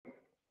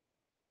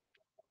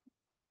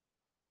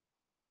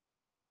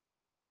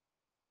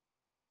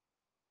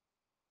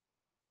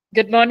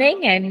Good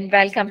morning and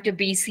welcome to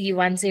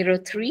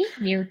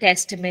BC103 New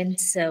Testament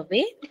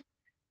Survey.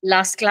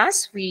 Last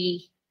class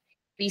we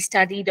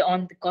studied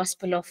on the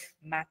Gospel of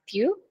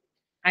Matthew.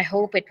 I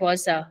hope it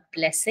was a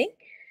blessing.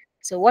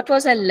 So what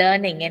was our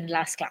learning in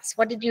last class?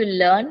 What did you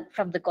learn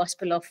from the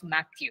Gospel of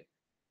Matthew?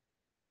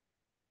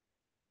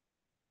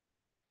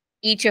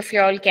 Each of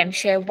you all can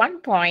share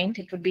one point.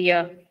 It would be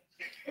a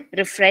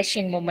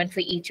refreshing moment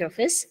for each of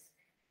us.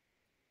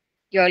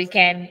 You all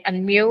can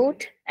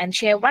unmute and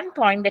share one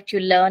point that you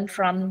learned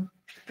from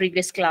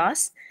previous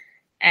class,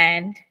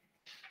 and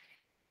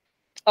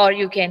or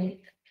you can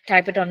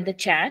type it on the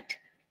chat.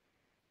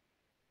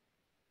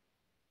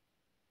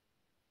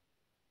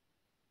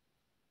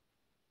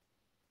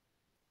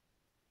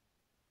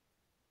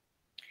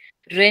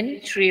 Rin,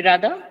 Sri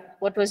Radha,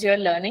 what was your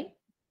learning?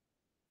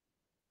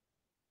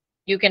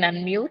 You can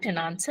unmute and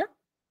answer.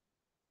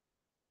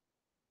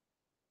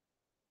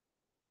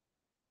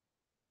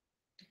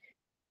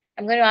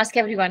 I'm going to ask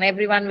everyone.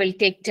 Everyone will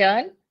take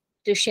turn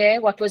to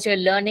share what was your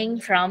learning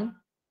from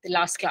the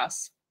last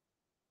class,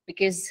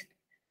 because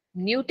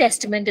New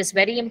Testament is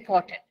very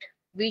important.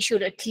 We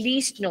should at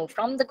least know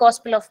from the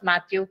Gospel of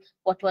Matthew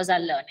what was our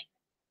learning.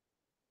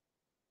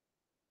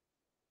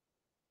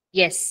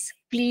 Yes,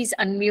 please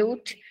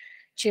unmute,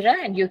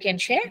 Chira, and you can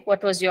share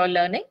what was your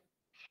learning.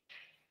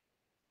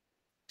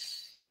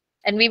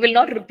 And we will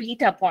not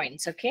repeat our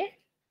points, okay?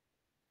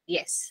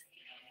 Yes.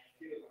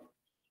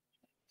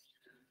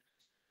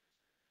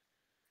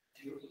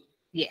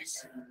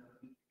 Yes.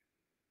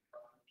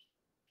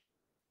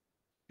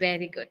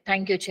 Very good.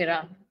 Thank you,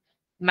 Chira.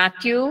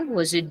 Matthew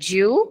was a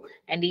Jew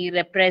and he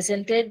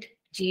represented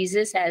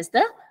Jesus as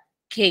the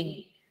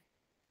king.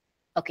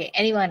 Okay,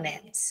 anyone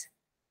else?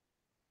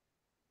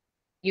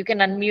 You can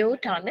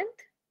unmute, Anand.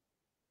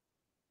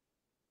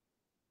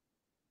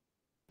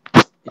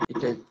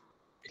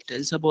 It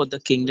tells about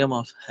the kingdom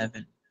of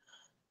heaven.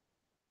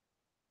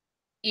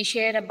 You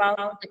shared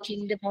about the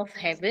kingdom of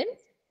heaven.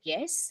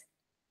 Yes.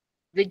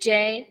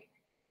 Vijay,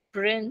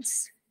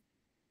 Prince.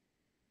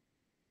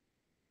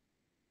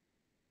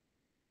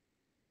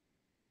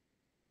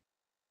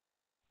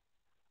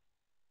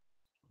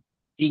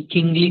 The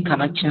kingly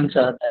connections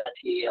that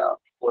he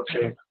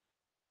portrayed.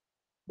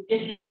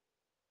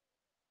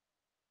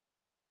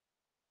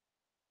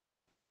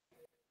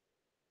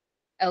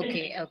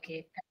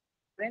 Okay.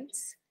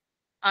 Prince.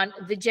 And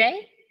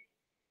Vijay?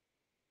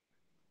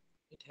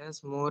 It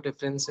has more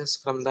references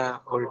from the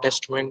Old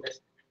Testament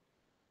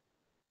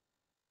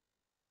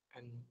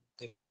and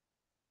the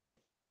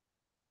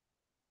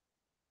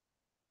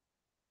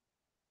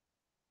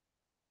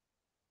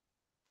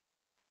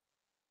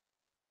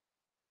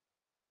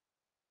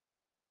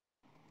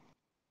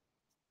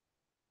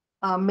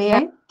May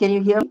I? Can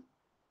you hear me?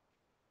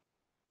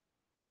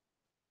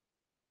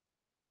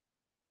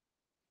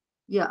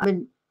 Yeah, I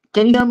mean,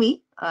 can you hear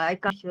me? I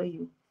can't hear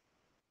you.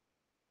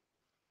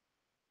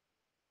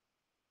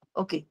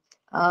 Okay.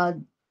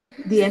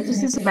 The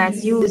emphasis of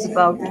Matthew is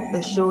about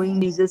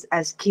showing Jesus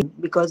as king,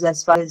 because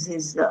as far as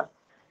his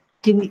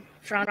kingly,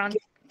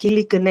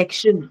 kingly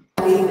connection,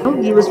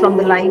 he was from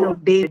the line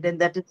of David, and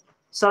that is,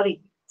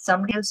 sorry,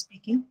 somebody else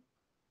speaking?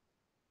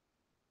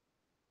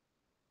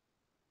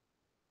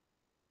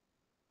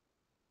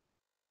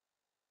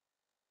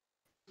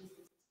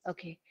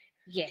 Okay.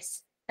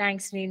 Yes.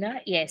 Thanks,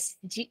 Nina. Yes.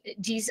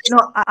 Jesus.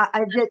 No,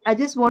 I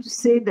just want to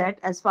say that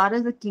as far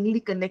as the kingly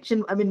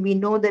connection, I mean, we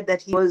know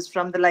that he was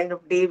from the line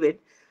of David,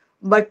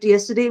 but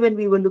yesterday when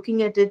we were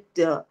looking at it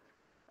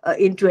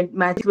in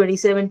Matthew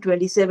 27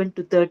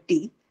 to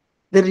 30,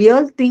 the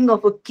real thing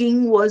of a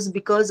king was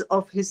because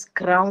of his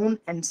crown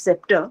and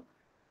scepter,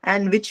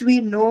 and which we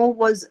know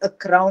was a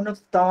crown of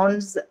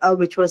thorns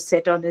which was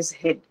set on his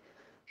head.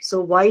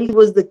 So while he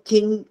was the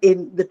king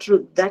in the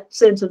true that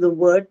sense of the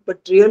word, but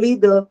really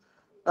the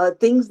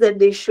things that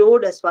they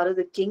showed as far as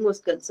the king was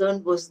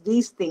concerned was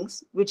these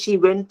things which he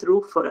went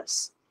through for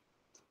us.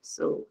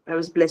 So I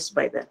was blessed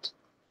by that.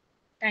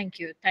 Thank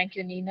you. Thank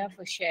you, Nina,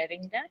 for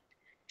sharing that.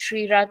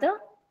 Sri Radha,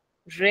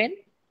 Rin.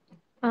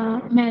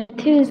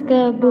 Matthew is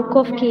the book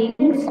of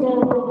Kings.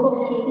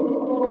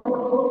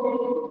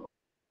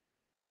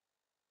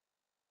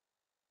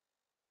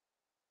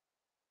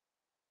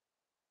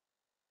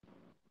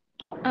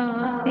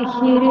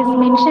 Here is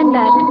mentioned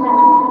that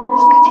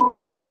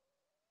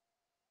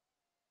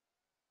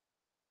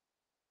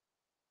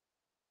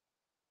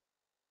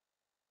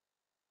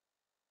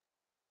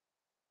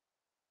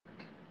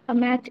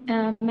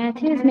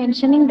Matthew is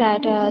mentioning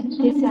that this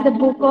is the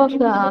book of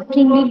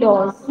kingly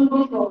laws.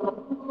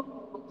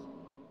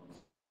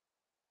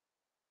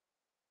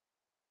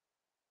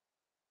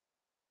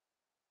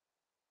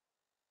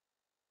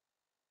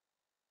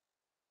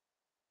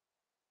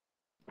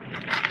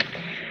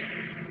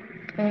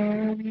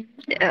 Um,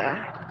 uh,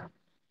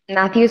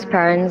 Matthew's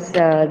parents,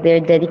 their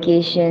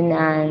dedication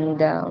and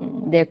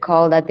their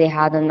call that they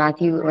had on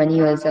Matthew when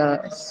he was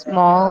a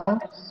small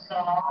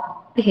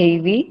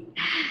baby,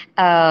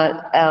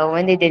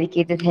 when they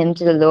dedicated him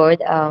to the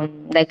Lord,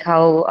 like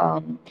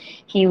how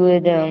he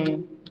would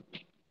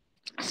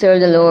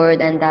serve the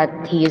Lord and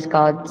that He is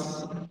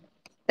God's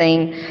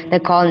thing. The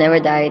call never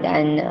died,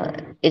 and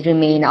it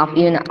remained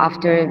even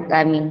after.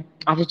 I mean,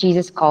 after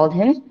Jesus called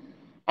him.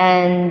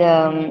 And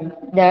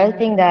the other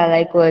thing that I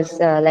like was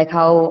like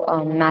how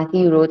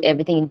Matthew wrote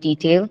everything in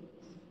detail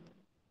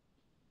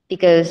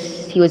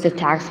because he was a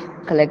tax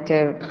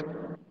collector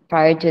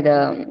prior to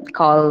the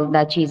call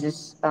that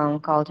Jesus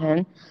called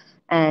him.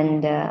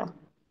 And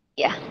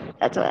yeah,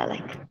 that's what I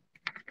like.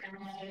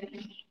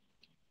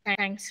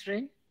 Thanks,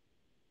 Rin.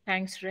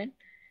 Thanks, Rin.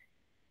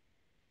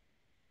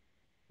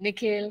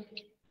 Nikhil,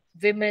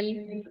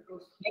 Vimal,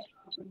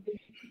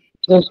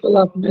 Gospel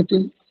of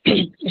Matthew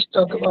is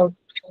talk about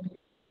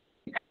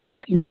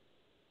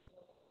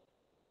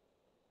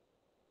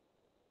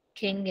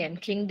King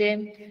and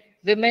Kingdom.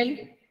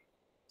 Vimal,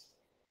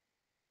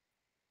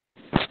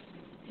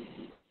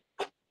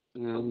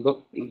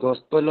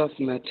 Gospel of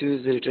Matthew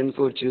is written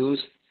for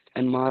Jews,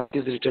 and Mark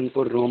is written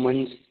for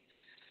Romans,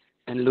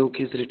 and Luke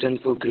is written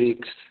for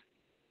Greeks.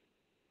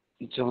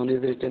 John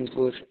is written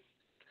for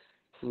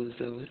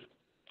whosoever.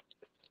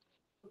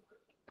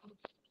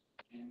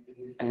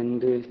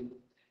 And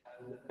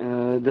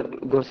the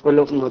Gospel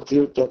of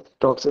Matthew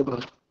talks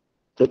about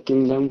the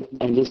kingdom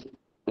and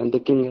the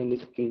king and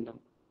his kingdom.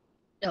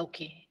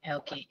 okay,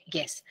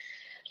 yes.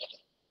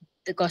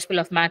 The Gospel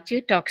of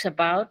Matthew talks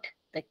about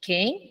the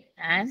king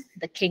and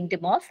the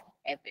kingdom of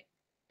heaven.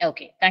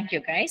 Okay, thank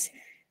you guys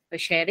for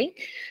sharing.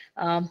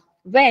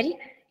 Well,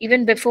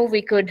 even before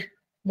we could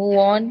move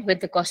on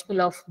with the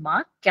Gospel of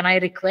Mark, can I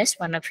request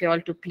one of you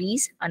all to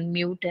please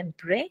unmute and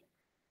pray?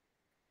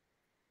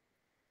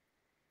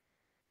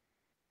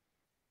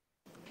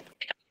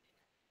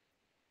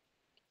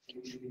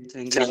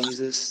 Thank you,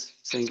 Jesus.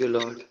 Thank you,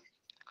 Lord.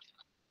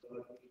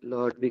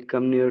 Lord, we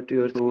come near to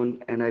your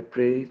throne, and I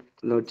pray,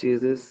 Lord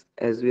Jesus,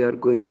 as we are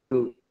going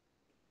to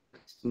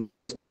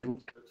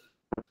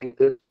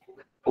Jesus,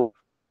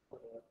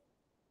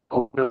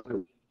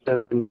 open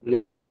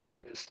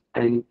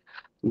and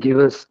give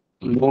us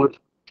more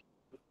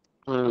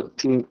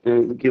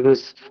give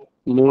us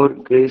more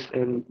grace,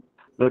 and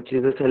Lord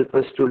Jesus, help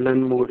us to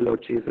learn more,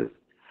 Lord Jesus.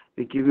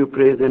 We give you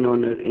praise and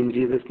honor. In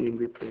Jesus' name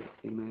we pray.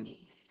 Amen.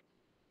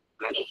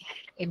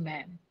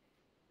 Amen.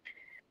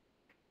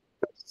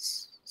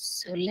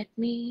 So let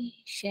me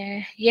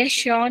share. Yes,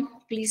 Sean,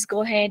 please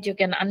go ahead. You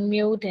can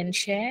unmute and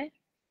share.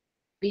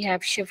 We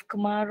have Shiv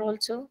Kumar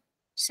also,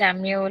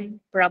 Samuel,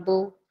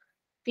 Prabhu.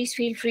 Please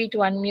feel free to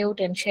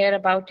unmute and share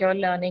about your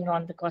learning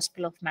on the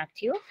Gospel of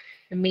Matthew.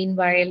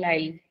 Meanwhile,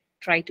 I'll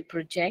try to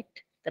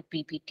project the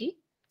PPT.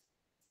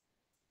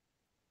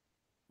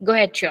 Go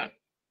ahead, Sean.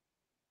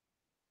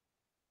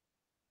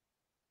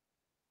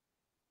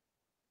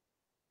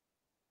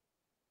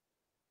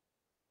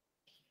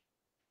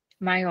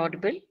 Am I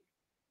audible?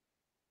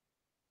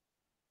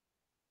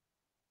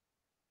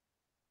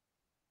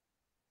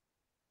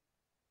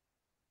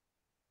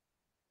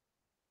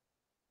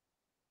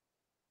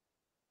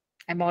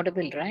 I'm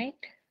audible, right?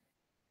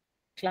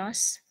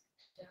 Class?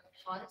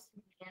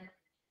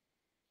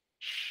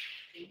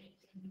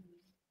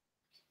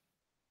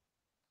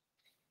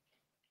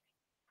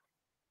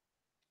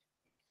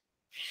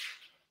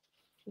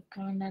 You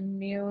can't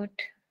unmute.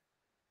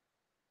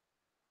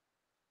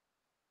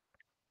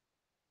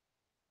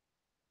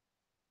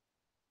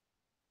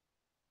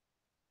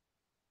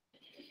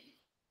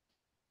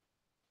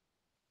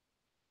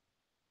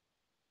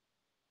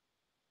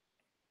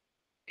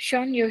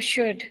 Sean, you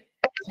should.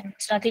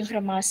 It's nothing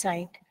from our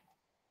side.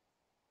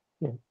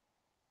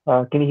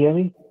 Can you hear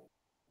me?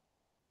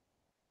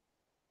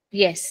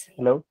 Yes.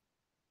 Hello?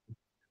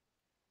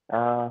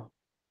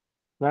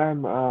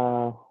 Ma'am,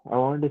 I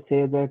wanted to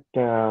say that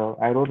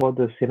I wrote about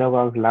the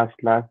synagogue last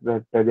class,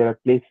 that there are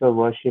places of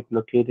worship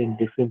located in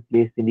different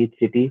places in each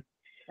city,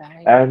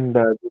 Right. and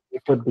the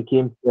people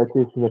became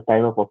churches in the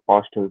time of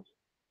apostles.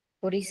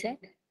 What he said?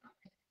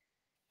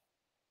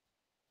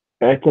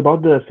 It's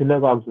about the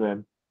synagogues,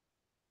 ma'am.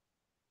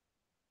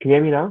 Can you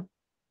hear me now?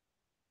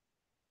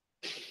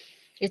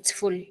 It's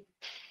full.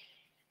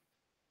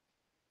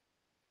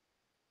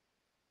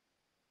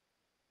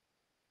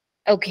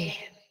 Okay.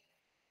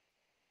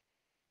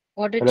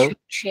 What did Hello? you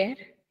share?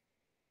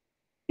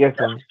 Yes,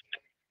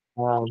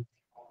 ma'am.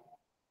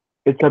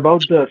 It's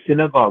about the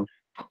synagogues.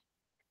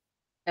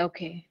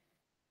 Okay.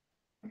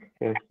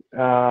 Yes.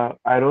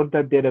 I wrote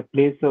that there are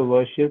places of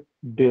worship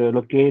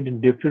located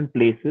in different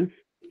places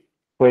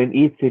for in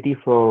each city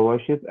for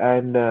worship,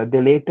 and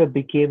they later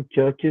became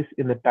churches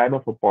in the time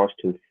of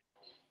apostles.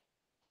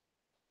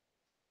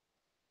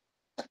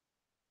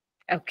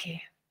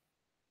 Okay.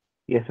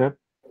 Yes, sir.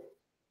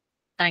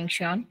 Thanks,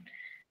 Sean.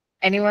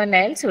 Anyone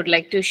else would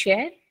like to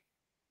share?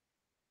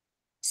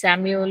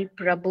 Samuel,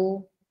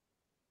 Prabhu.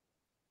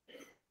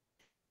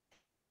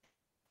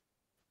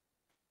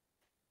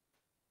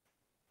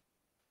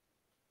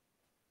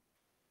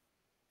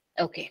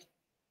 Okay.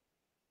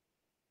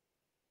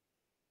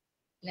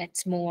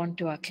 Let's move on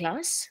to our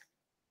class.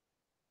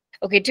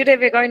 Okay, today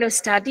we're going to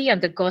study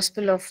on the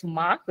Gospel of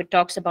Mark, which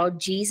talks about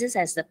Jesus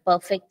as the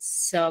perfect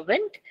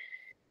servant.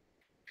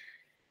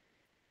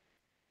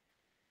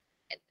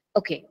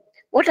 Okay,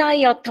 what are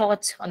your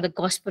thoughts on the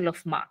Gospel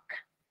of Mark?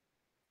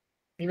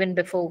 Even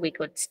before we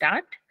could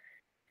start,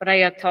 what are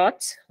your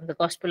thoughts on the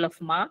Gospel of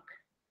Mark?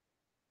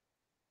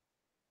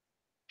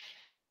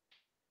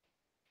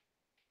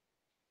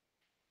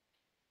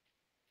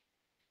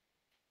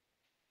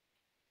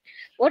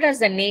 What does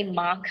the name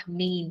Mark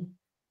mean?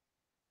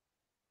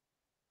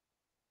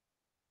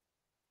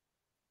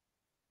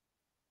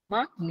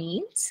 Mark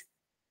means,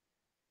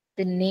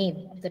 the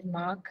name of the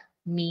Mark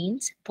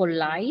means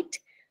polite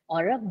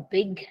or a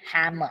big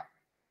hammer.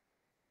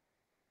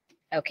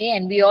 Okay,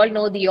 and we all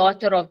know the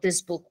author of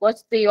this book.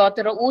 Who's the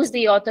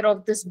author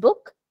of this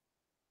book?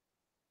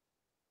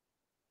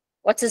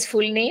 What's his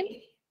full name?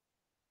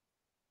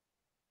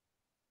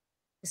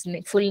 His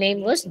full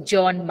name was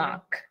John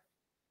Mark.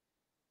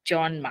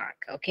 John Mark.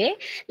 Okay,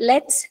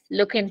 let's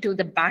look into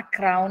the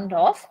background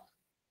of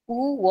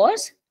who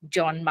was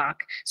John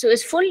Mark. So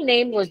his full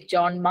name was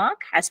John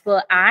Mark as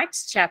per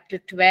Acts chapter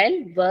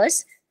 12,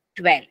 verse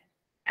 12.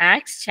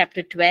 Acts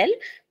chapter 12,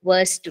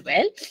 verse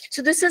 12.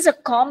 So this is a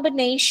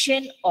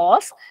combination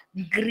of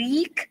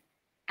Greek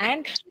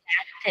and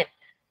Latin,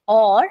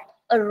 or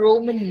a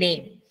Roman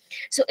name.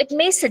 So it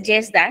may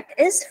suggest that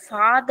his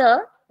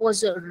father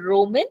was a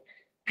Roman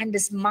and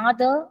his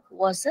mother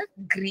was a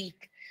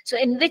Greek. So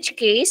in which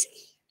case,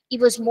 he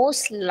was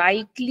most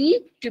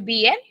likely to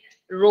be a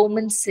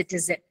Roman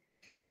citizen.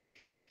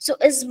 So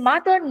his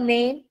mother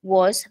name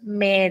was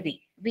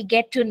Mary. We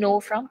get to know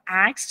from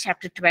Acts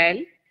chapter 12,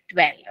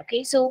 12.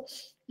 Okay, so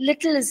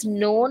little is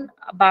known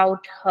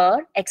about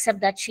her except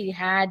that she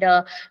had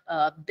a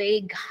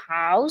big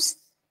house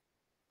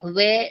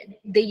where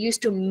they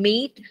used to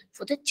meet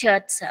for the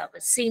church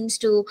service. Seems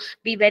to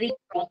be very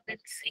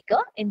prominent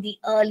figure in the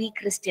early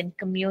Christian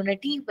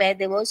community, where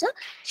there was a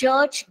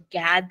church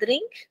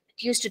gathering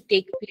that used to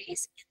take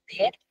place in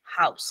their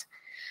house.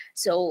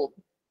 So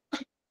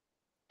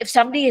if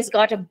somebody has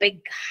got a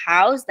big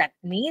house, that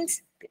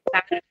means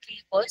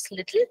apparently was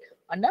little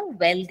on a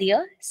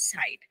wealthier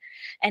side.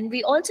 And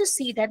we also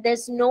see that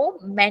there's no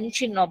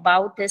mention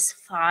about his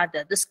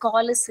father. The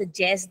scholars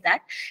suggest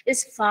that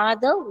his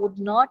father would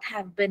not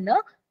have been a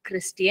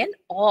Christian,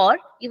 or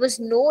he was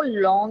no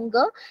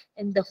longer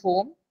in the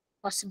home,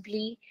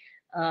 possibly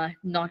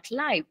not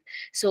live.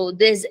 So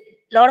there's a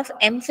lot of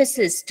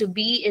emphasis to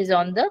be is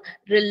on the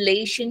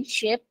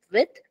relationship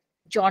with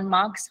John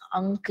Mark's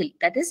uncle,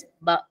 that is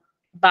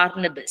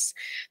Barnabas.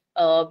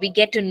 We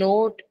get to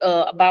know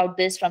about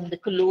this from the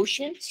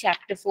Colossians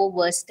chapter 4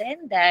 verse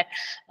 10, that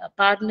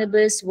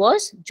Barnabas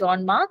was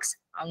John Mark's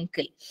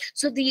uncle.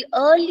 So the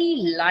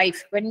early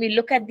life, when we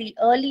look at the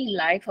early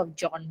life of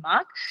John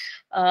Mark,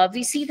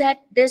 we see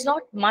that there's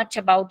not much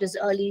about his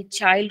early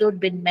childhood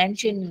been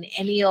mentioned in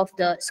any of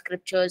the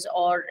scriptures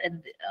or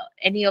in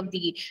any of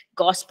the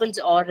gospels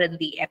or in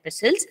the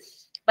epistles.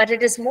 But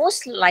it is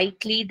most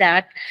likely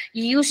that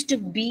he used to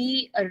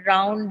be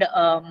around,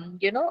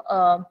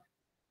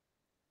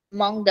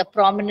 among the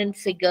prominent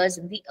figures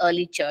in the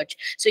early church.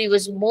 So he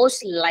was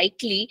most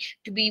likely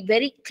to be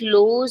very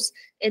close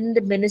in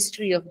the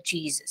ministry of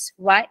Jesus.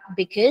 Why?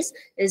 Because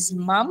his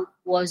mom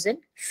was in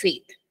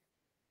faith.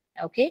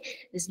 Okay,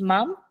 his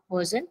mom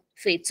was in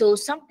faith. So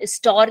some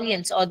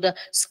historians or the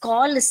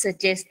scholars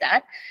suggest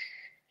that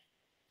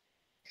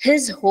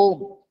his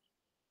home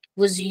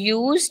was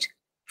used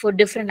for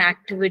different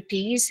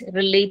activities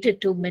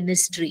related to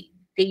ministry.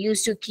 They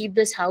used to keep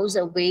this house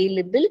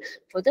available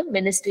for the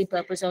ministry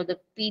purpose, or the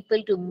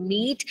people to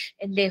meet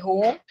in their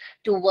home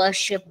to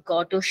worship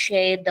God, to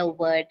share the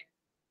word.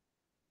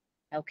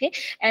 Okay,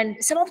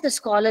 and some of the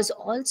scholars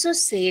also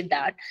say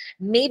that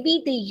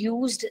maybe they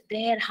used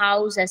their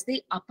house as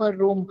the upper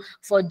room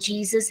for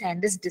Jesus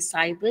and his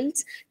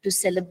disciples to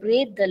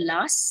celebrate the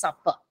Last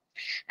Supper,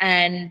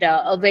 and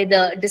where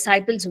the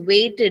disciples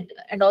waited,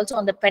 and also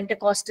on the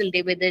Pentecostal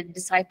day where the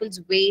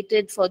disciples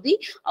waited for the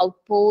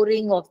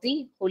outpouring of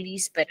the Holy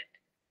Spirit.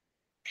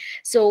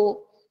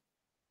 So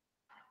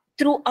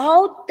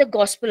throughout the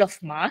Gospel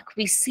of Mark,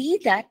 we see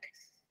that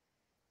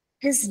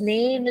his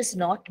name is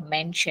not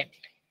mentioned.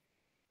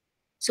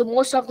 So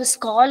most of the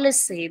scholars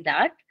say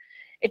that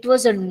it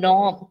was a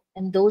norm.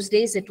 In those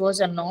days, it was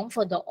a norm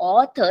for the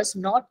authors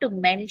not to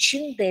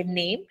mention their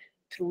name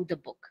through the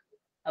book.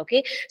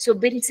 Okay, so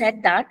been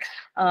said that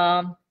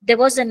there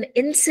was an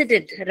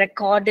incident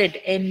recorded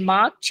in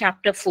Mark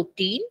chapter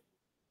 14.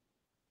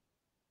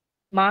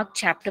 Mark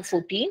chapter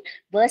 14,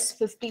 verse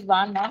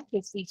 51 and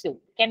 52.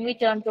 Can we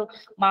turn to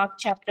Mark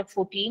chapter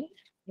 14,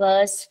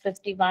 verse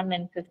 51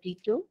 and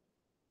 52?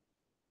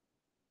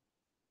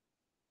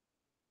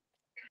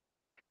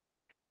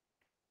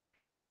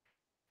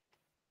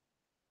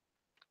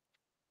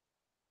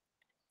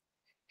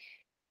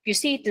 You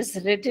see, it is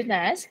written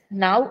as,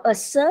 now a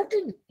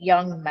certain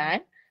young man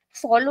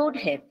followed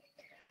him,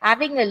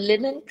 having a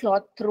linen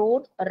cloth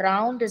thrown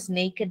around his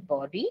naked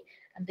body.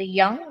 And the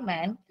young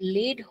man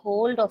laid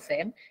hold of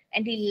him,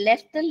 and he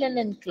left the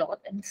linen cloth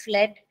and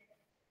fled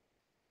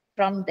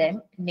from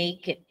them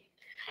naked.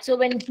 So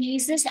when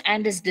Jesus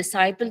and his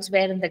disciples were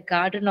in the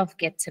Garden of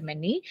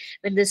Gethsemane,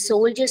 when the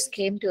soldiers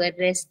came to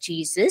arrest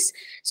Jesus,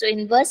 so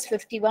in verse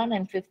 51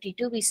 and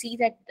 52, we see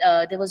that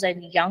there was a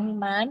young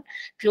man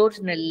clothed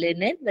in a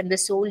linen. When the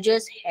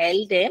soldiers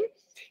held him,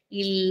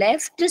 he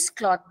left his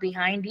cloth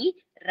behind, he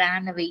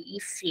ran away, he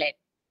fled.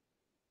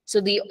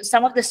 So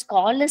some of the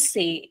scholars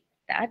say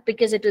that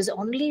because it is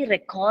only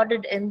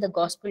recorded in the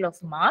Gospel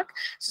of Mark,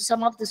 so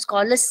some of the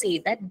scholars say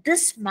that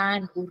this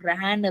man who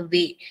ran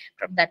away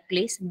from that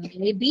place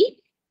may be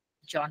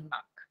John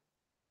Mark.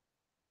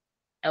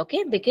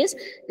 Okay, because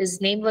his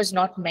name was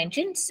not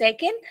mentioned.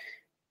 Second,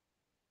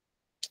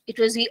 it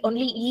was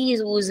only he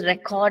who was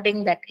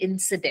recording that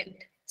incident.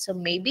 So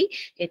maybe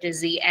it is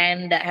he.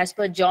 And as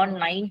per John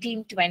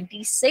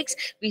 19:26,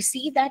 we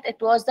see that it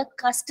was the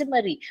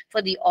customary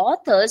for the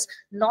authors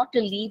not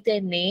to leave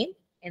their name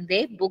in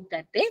their book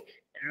that they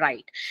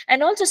write.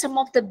 And also some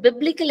of the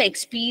biblical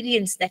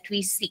experience that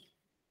we see.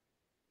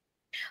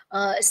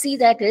 See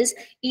that is,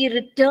 he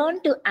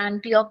returned to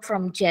Antioch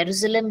from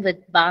Jerusalem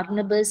with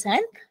Barnabas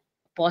and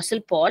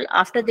Apostle Paul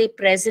after they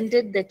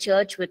presented the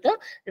church with a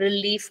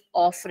relief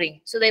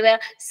offering. So there were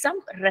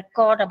some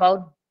record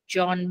about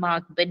John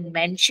Mark been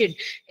mentioned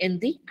in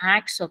the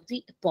Acts of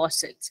the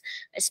Apostles,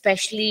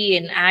 especially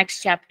in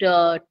Acts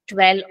chapter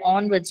 12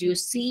 onwards. You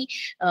see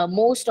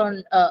most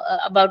on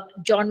about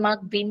John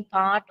Mark being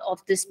part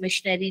of this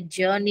missionary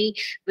journey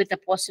with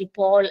Apostle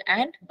Paul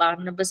and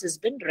Barnabas has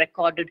been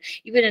recorded.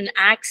 Even in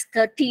Acts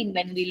 13,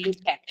 when we look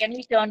at, can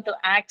we turn to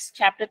Acts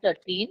chapter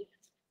 13?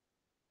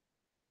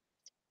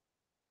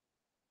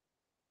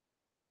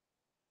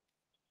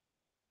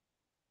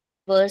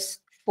 Verse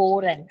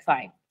 4 and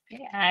 5.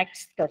 Okay,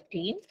 Acts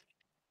 13.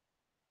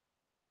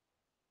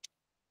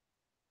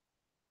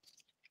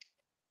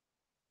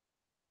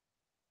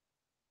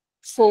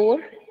 Four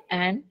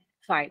and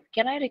 5.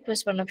 Can I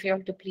request one of you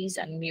all to please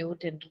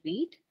unmute and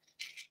read?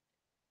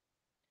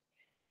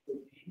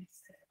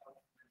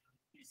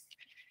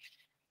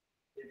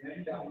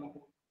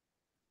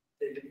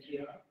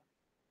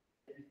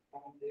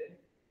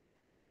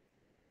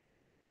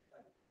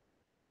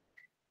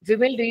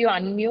 Vimal, do you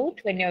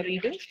unmute when you're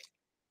reading?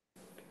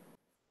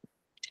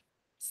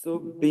 So,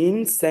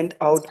 being sent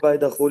out by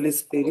the Holy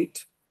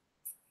Spirit,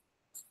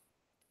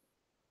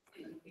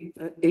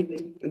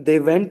 they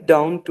went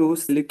down to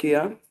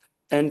Cilicia,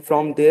 and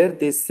from there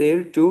they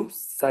sailed to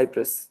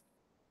Cyprus.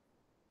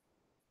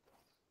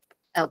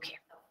 Okay,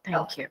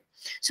 thank you.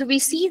 So we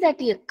see that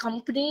he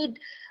accompanied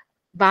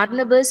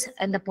Barnabas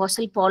and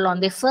Apostle Paul on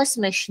their first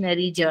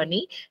missionary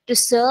journey to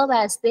serve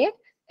as their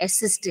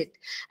assistant.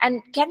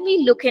 And can we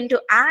look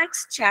into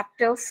Acts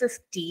chapter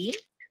 15,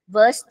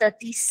 verse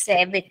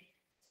 37?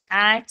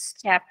 Acts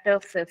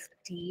chapter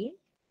 15.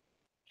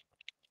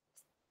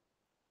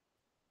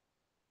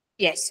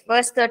 Yes,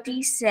 verse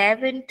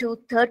 37 to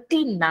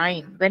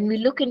 39. When we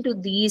look into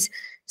these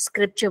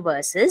scripture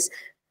verses,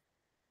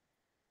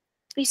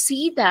 we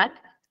see that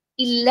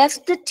he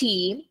left the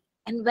team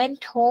and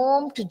went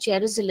home to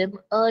Jerusalem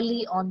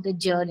early on the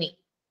journey.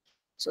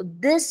 So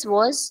this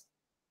was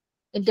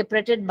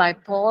interpreted by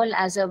Paul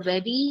as a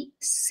very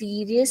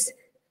serious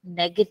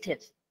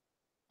negative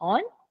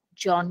on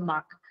John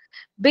Mark,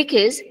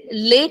 because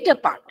later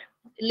part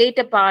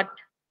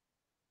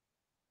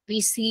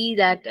we see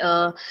that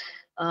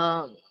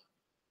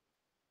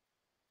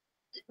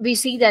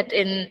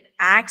in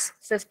Acts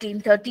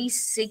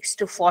 15:36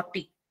 to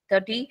 40.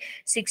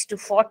 36 to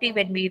 40,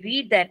 when we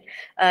read that,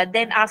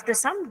 then after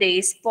some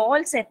days,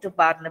 Paul said to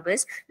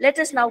Barnabas, "Let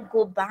us now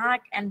go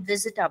back and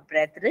visit our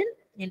brethren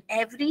in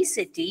every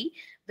city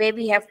where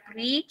we have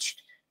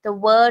preached the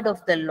word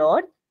of the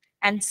Lord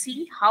and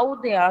see how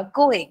they are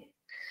going."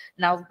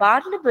 Now,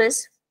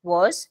 Barnabas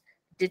was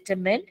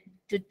determined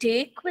to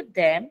take with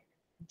them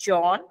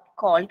John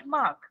called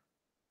Mark,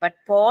 but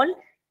Paul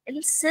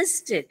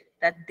insisted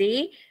that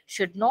they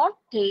should not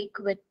take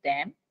with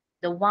them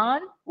the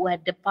one who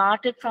had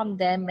departed from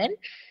them in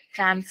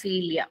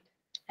Pamphylia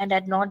and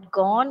had not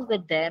gone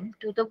with them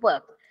to the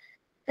work.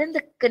 Then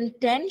the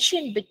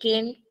contention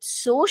became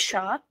so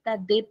sharp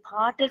that they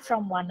parted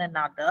from one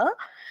another.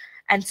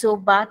 And so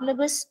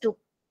Barnabas took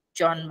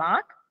John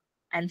Mark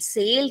and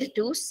sailed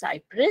to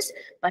Cyprus,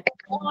 but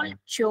Paul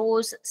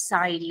chose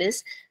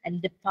Silas and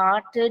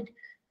departed,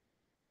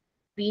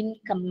 being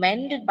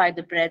commended by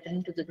the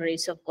brethren to the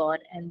grace of God.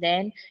 And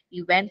then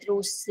he went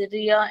through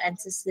Syria and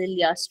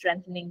Cilicia,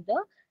 strengthening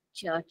the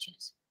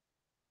churches.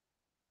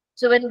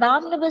 So when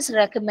Barnabas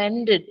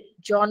recommended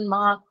John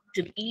Mark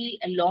to be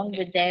along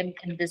with them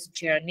in this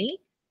journey,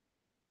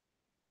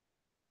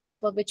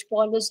 for which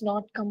Paul was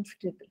not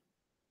comfortable.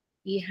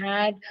 He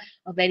had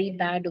a very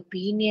bad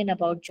opinion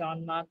about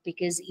John Mark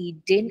because he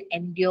didn't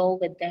endure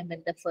with them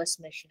in the first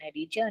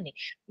missionary journey.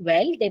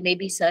 Well, there may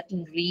be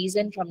certain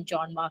reason from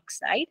John Mark's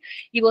side.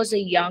 He was a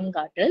young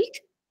adult.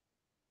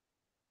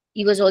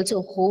 He was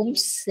also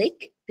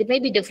homesick. There may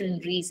be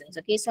different reasons.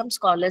 Okay, some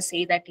scholars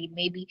say that he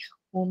may be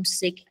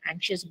homesick,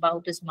 anxious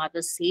about his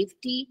mother's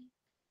safety,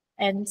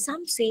 and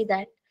some say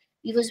that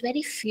He was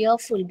very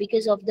fearful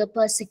because of the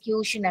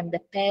persecution and the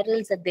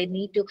perils that they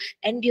need to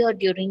endure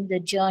during the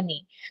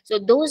journey. So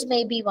those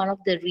may be one of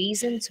the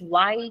reasons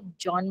why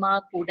John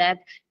Mark would have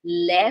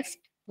left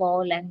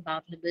Paul and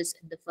Barnabas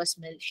in the first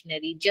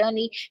missionary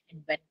journey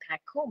and went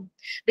back home,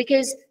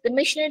 because the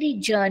missionary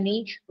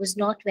journey was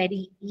not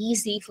very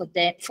easy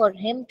for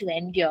him to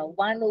endure.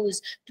 One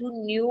who's too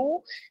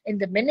new in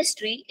the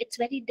ministry, it's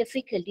very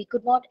difficult. He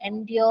could not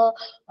endure.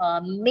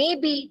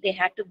 Maybe they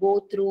had to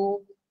go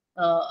through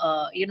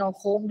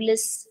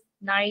homeless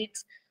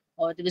nights,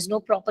 or there was no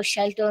proper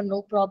shelter,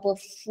 no proper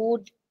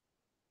food.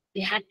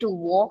 They had to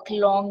walk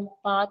long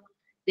path.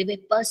 There were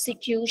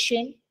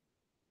persecution.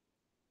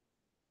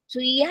 So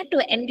he had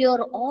to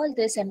endure all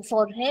this, and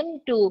for him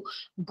to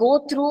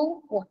go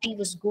through what he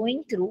was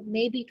going through,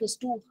 maybe it was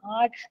too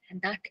hard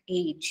at that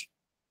age.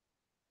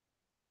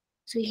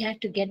 So he had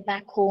to get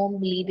back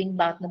home, leaving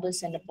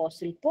Barnabas and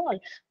Apostle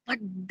Paul. But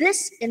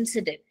this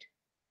incident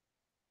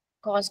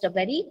caused a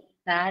very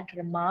bad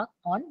remark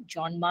on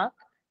John Mark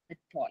with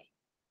Paul.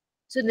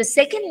 So in the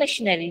second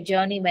missionary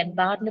journey, when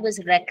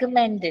Barnabas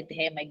recommended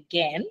him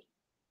again,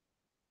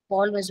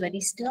 Paul was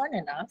very stern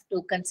enough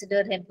to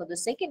consider him for the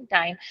second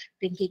time,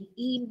 thinking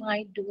he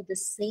might do the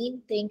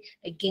same thing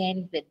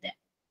again with them.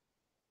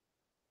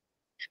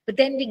 But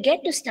then we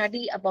get to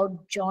study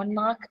about John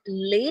Mark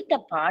later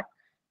part,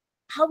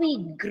 how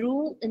he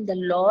grew in the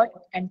Lord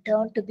and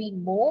turned to be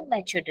more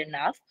matured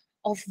enough,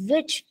 of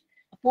which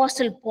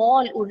Apostle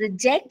Paul, who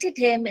rejected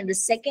him in the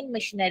second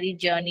missionary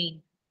journey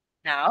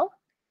now,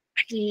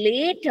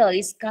 later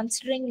is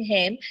considering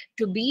him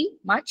to be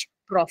much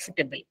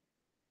profitable.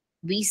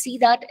 We see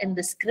that in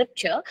the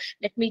scripture.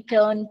 Let me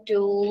turn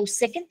to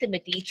 2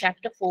 Timothy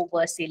chapter 4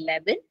 verse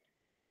 11.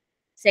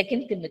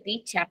 2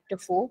 Timothy chapter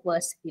 4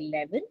 verse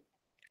 11.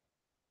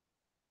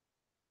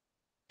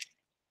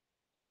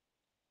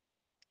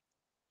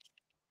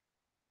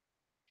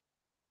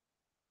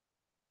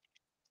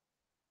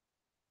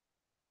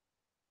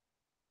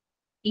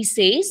 He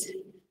says,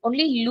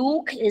 only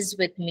Luke is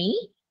with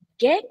me.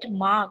 Get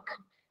Mark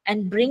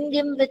and bring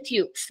him with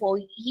you, for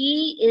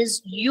he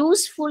is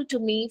useful to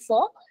me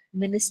for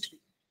ministry.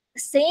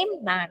 The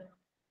same man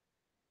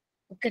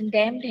who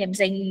condemned him,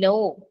 saying,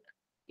 no,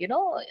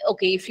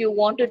 okay, if you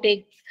want to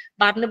take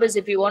Barnabas,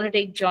 if you want to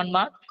take John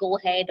Mark, go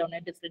ahead on a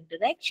different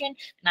direction,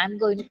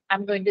 and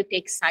I'm going to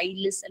take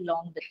Silas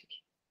along with me.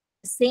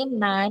 The same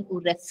man who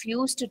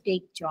refused to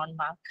take John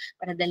Mark.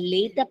 But at the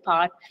later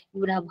part, you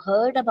would have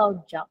heard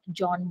about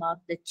John Mark,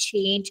 the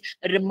change,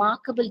 a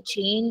remarkable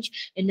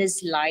change in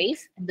his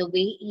life and the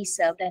way he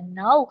served. And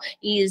now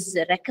he is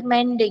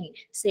recommending,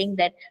 saying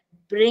that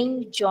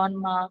bring John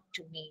Mark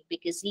to me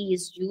because he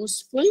is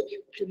useful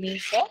to me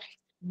for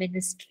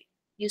ministry.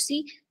 You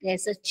see,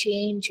 there's a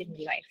change in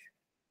life.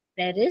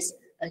 There is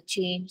a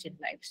change in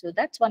life. So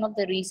that's one of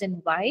the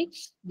reasons why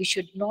we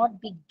should not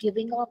be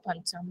giving up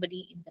on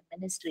somebody in the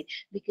ministry,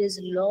 because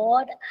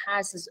Lord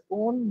has his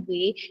own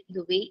way,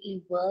 the way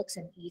he works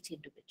in each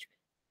individual.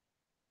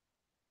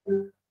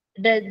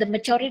 The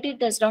maturity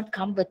does not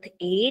come with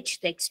age,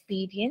 the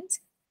experience,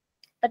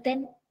 but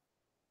then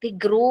they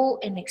grow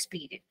in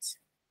experience.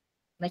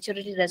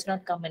 Maturity does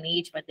not come in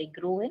age, but they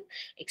grow in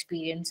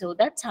experience. So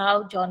that's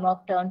how John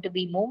Mark turned to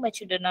be more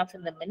matured enough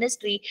in the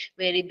ministry,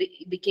 where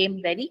he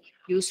became very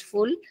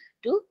useful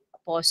to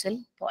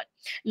Apostle Paul.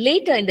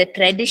 Later in the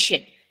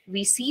tradition,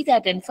 we see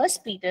that in 1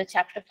 Peter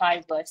chapter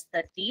 5, verse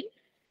 13.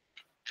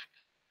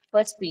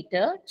 1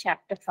 Peter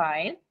chapter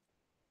 5,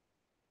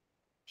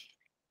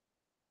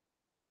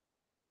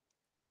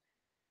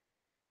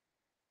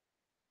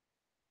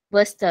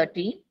 verse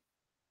 13.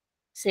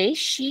 Say,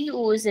 she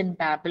who is in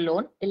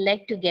Babylon,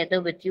 elect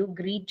together with you,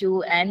 greet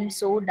you, and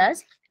so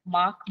does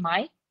Mark,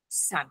 my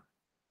son.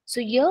 So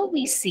here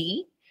we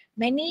see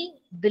many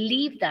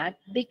believe that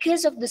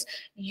because of this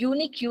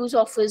unique use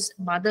of his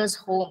mother's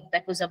home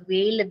that was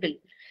available,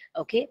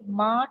 okay,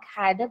 Mark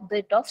had a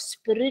bit of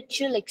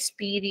spiritual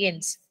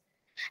experience.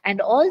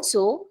 And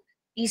also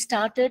he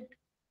started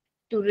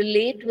to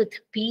relate with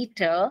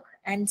Peter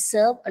and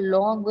serve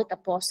along with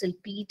Apostle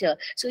Peter.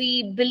 So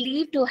he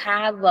believed to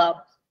have,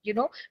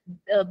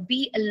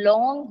 be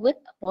along with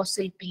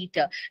Apostle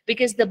Peter,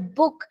 because the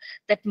book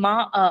that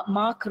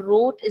Mark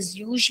wrote is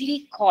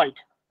usually called,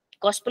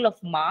 Gospel of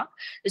Mark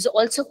is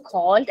also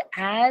called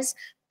as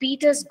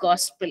Peter's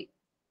Gospel,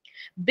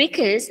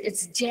 because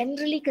it's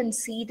generally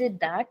considered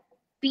that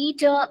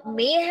Peter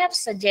may have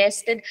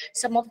suggested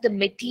some of the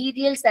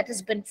materials that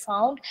has been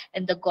found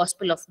in the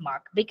Gospel of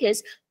Mark,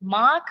 because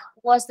Mark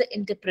was the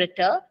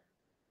interpreter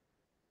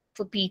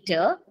for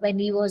Peter when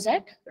he was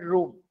at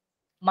Rome.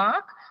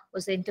 Mark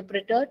was the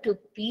interpreter to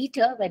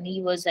Peter when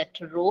he was at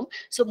Rome.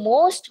 So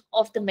most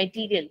of the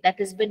material that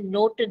has been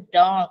noted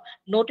down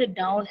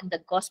in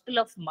the Gospel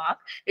of Mark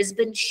has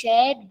been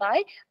shared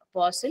by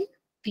Apostle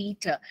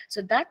Peter.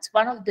 So that's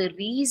one of the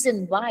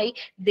reason why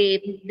the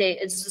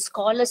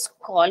scholars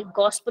call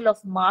Gospel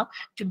of Mark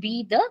to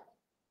be the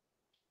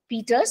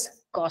Peter's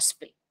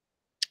Gospel.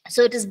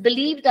 So it is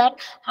believed that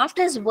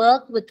after his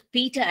work with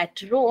Peter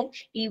at Rome,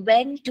 he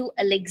went to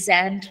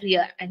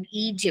Alexandria and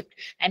Egypt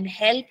and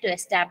helped to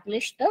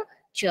establish the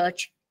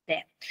church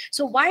there.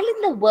 So while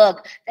in the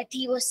work that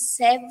he was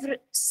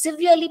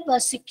severely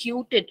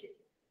persecuted,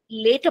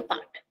 later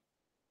part,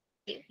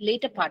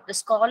 the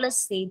scholars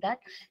say that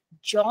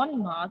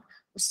John Mark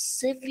was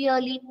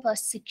severely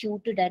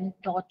persecuted and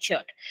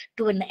tortured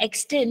to an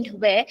extent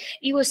where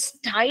he was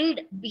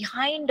tied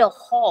behind a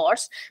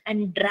horse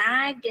and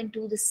dragged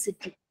into the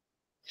city,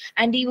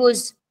 and he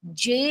was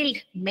jailed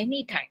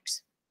many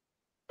times.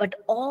 But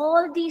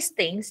all these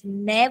things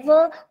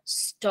never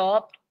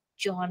stopped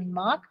John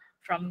Mark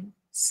from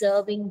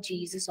serving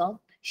Jesus or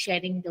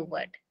sharing the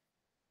word.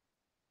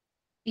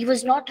 He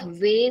was not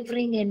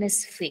wavering in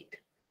his faith.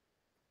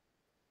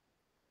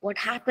 What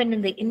happened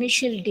in the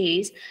initial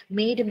days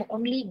made him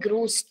only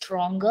grow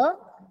stronger,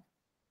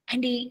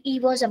 and he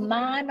was a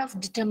man of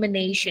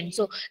determination.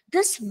 So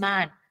this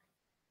man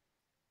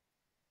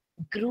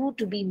grew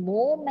to be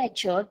more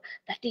mature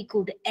that he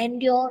could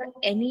endure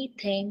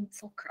anything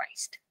for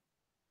Christ.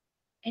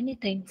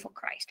 Anything for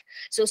Christ.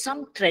 So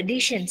some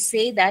traditions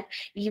say that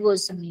he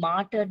was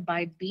martyred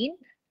by being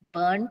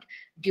burnt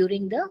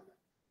during the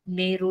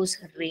Nero's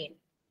reign.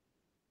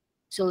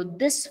 So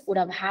this would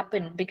have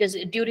happened because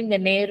during the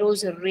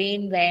Nero's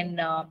reign, when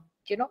uh,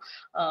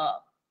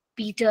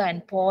 Peter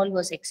and Paul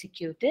was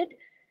executed.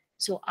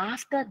 So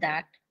after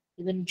that,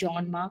 even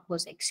John Mark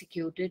was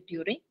executed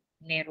during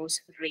Nero's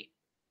reign.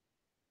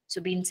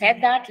 So being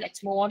said that,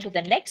 let's move on to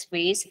the next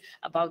phase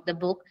about the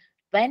book.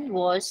 When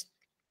was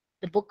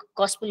the book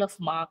Gospel of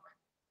Mark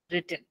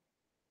written?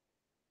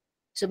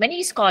 So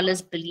many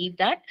scholars believe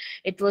that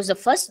it was the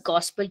first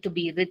gospel to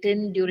be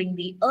written during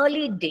the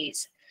early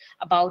days,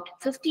 about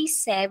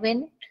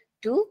 57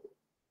 to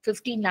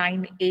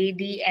 59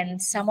 AD,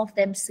 and some of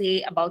them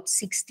say about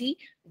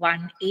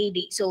 61 AD.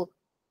 So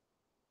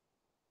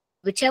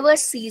whichever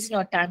season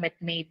or time it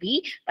may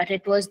be, but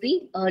it was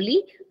the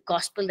early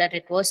gospel that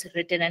it was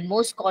written, and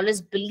most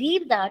scholars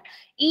believe that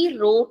he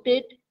wrote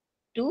it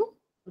to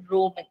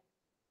Roman.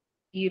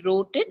 He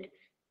wrote it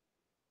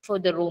for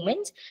the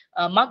Romans.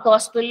 Mark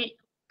Gospel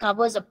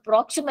covers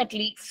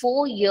approximately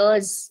 4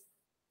 years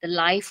the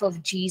life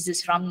of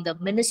Jesus, from the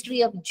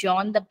ministry of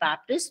John the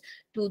Baptist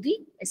to the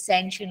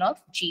ascension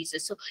of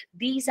Jesus. So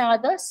these are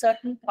the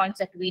certain points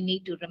that we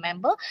need to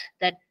remember,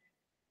 that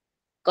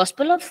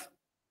Gospel of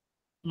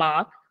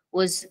Mark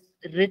was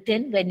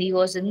written when he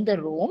was in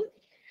the Rome,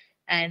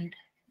 and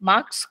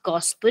Mark's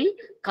Gospel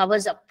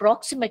covers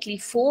approximately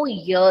 4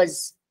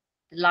 years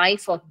the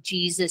life of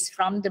Jesus,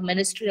 from the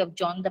ministry of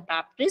John the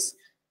Baptist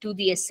to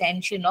the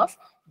ascension of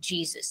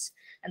Jesus.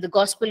 And the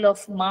Gospel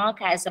of Mark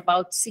has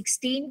about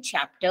 16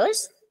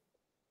 chapters.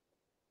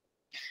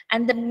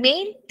 And the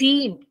main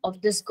theme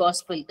of this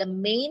gospel,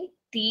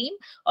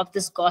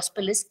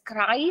 is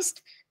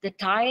Christ, the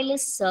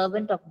tireless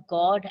servant of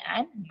God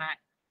and man.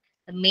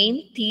 The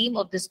main theme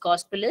of this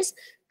gospel is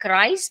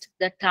Christ,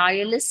 the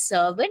tireless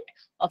servant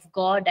of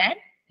God and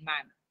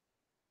man.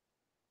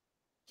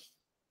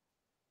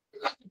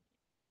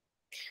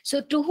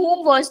 So to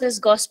whom was this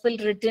gospel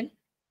written?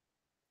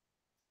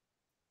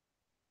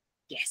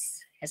 Yes,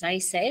 as I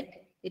said,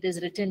 it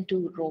is written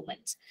to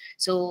Romans.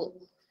 So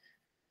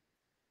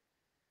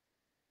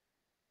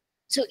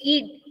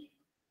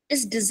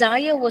his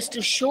desire was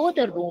to show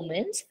the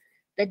Romans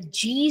that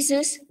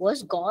Jesus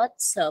was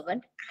God's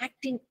servant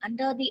acting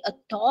under the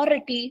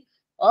authority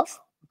of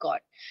God.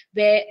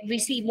 Where we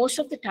see most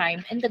of the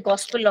time in the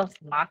Gospel of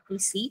Mark, we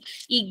see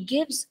he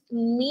gives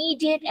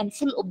immediate and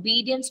full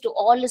obedience to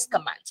all his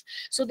commands.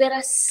 So there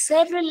are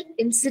several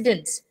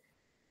incidents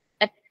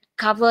that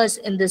covers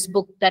in this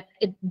book that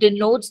it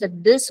denotes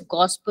that this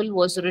gospel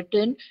was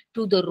written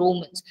to the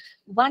Romans.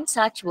 One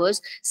such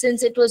was,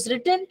 since it was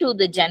written to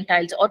the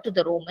Gentiles or to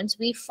the Romans,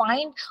 we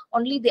find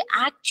only the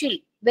actual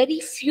very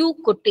few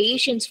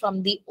quotations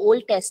from the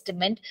Old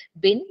Testament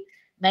been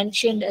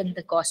mentioned in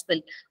the gospel.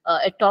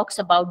 It talks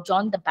about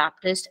John the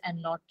Baptist and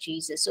not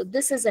Jesus. So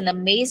this is an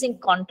amazing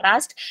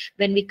contrast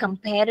when we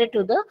compare it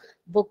to the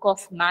book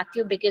of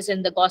Matthew, because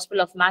in the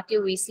Gospel of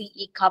Matthew we see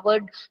he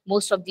covered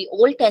most of the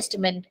Old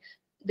Testament.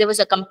 There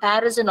was a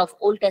comparison of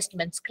Old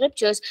Testament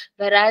scriptures,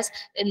 whereas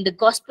in the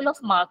Gospel of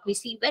Mark we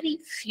see very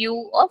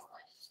few of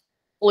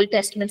Old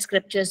Testament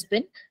scriptures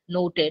been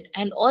noted.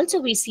 And also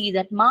we see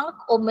that Mark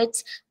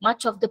omits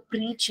much of the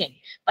preaching,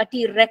 but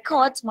he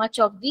records much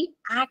of the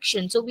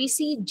action. So we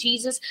see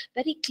Jesus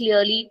very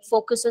clearly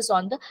focuses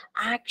on the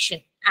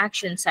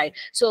action side.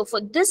 So for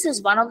this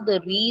is one of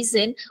the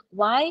reason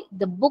why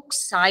the book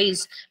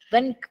size,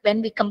 when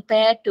we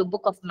compare to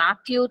book of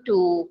Matthew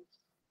to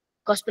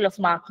Gospel of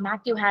Mark,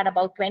 Matthew had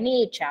about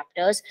 28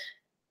 chapters,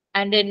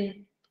 and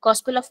in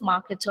Gospel of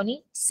Mark it's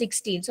only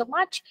 16, so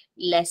much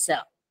lesser.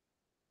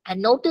 And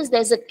notice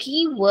there's a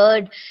key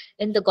word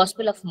in the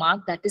Gospel of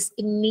Mark, that is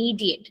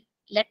immediate.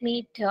 Let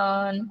me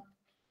turn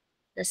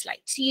the slide.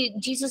 See,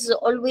 Jesus is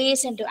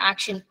always into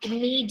action,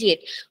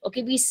 immediate.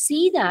 Okay, we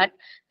see that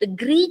the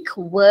Greek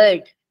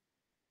word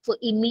for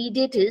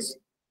immediate is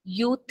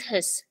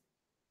euthys.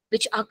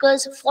 which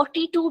occurs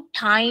 42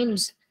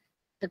 times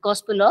the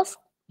Gospel of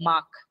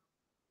Mark.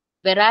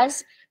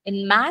 Whereas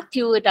in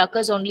Matthew, it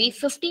occurs only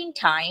 15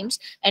 times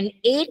and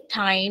 8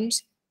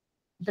 times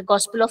the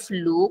Gospel of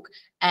Luke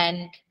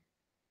and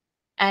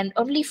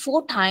only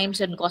 4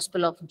 times in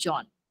Gospel of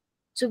John.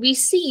 So we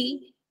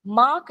see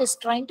Mark is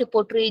trying to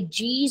portray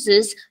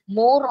Jesus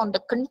more on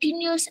the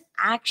continuous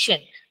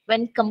action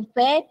when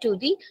compared to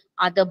the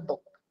other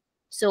book.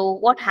 So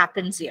what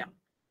happens here?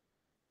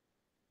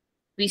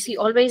 We see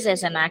always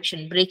as an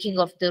action, breaking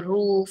of the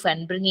roof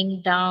and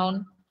bringing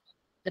down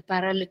the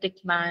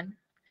paralytic man.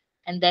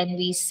 And then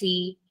we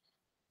see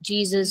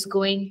Jesus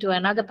going to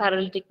another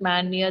paralytic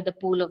man near the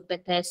pool of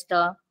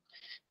Bethesda.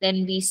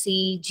 Then we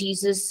see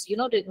Jesus,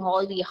 doing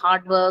all the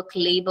hard work,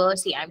 labor.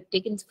 See, I've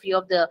taken a few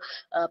of the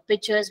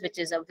pictures which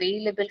is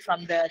available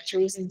from the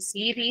chosen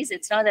series.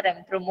 It's not that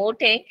I'm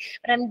promoting,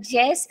 but I'm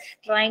just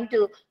trying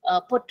to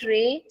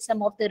portray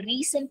some of the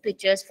recent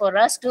pictures for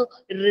us to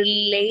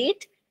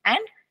relate and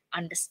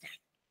understand.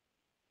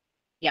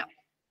 Yeah,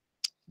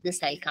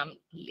 this I'll come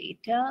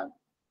later.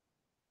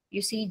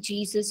 You see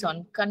Jesus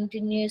on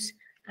continuous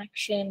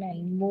action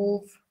and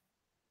move.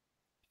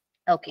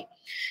 Okay,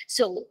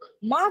 so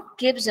Mark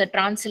gives a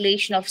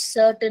translation of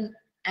certain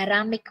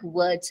Aramaic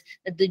words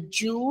that the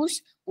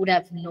Jews would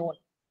have known.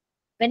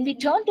 When we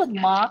turn to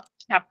Mark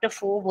chapter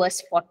 4,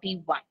 verse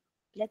 41,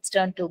 let's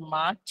turn to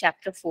Mark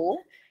chapter 4,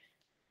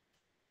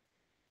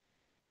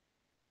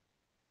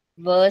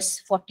 verse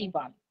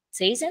 41. It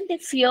says, and they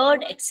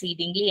feared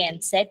exceedingly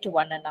and said to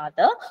one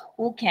another,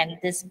 who can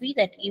this be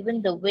that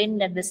even the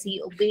wind and the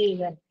sea obey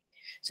him?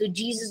 So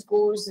Jesus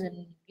goes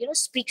and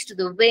speaks to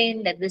the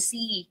wind and the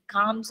sea,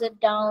 calms it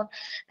down.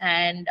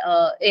 And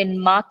in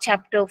Mark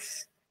chapter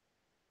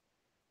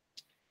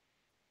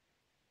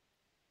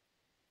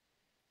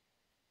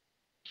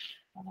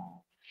I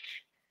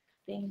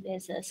think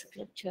there's a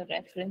scripture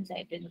reference.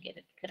 I didn't get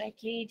it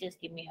correctly.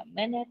 Just give me a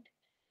minute.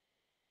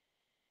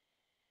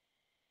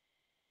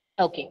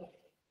 Okay,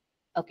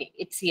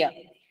 it's here.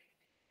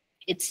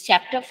 It's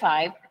chapter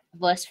 5,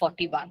 verse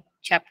 41.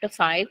 Chapter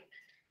 5,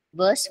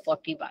 verse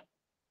 41.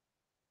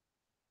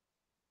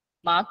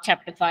 Mark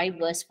chapter 5,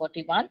 verse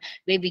 41,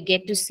 where we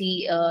get to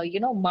see,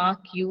 Mark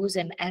use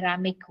an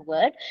Aramaic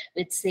word,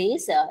 which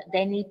says,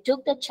 then he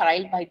took the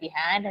child by the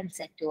hand and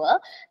said to her,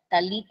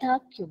 Talitha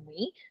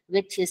Kumi,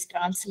 which is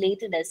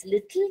translated as,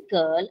 little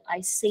girl,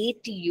 I say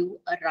to you,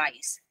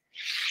 arise.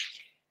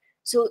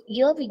 So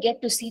here we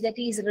get to see that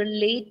he is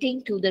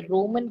relating to the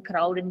Roman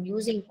crowd and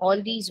using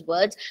all these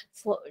words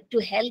to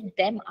help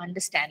them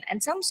understand.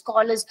 And some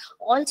scholars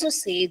also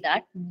say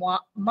that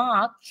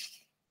Mark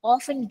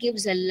often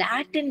gives a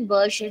Latin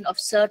version of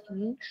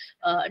certain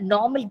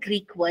normal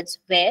Greek words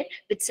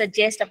which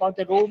suggest about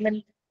the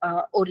Roman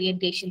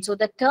orientation. So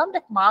the term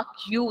that Mark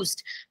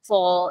used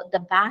for the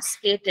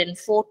basket in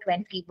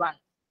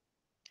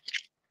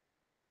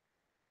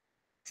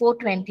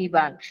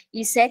 421,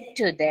 he said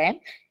to them,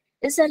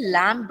 is a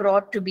lamb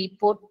brought to be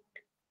put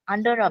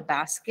under a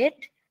basket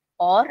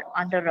or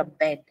under a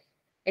bed?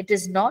 It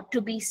is not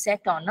to be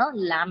set on a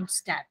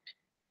lampstand.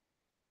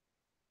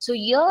 So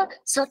here,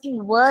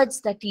 certain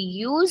words that he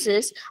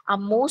uses are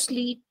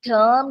mostly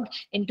termed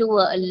into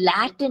a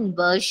Latin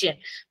version,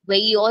 where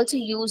he also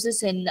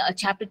uses in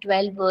chapter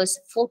 12, verse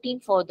 14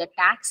 for the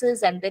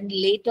taxes, and then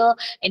later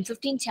in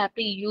 15th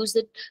chapter, he used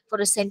it for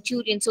a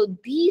centurion. So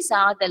these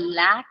are the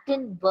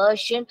Latin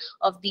version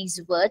of these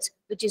words,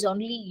 which is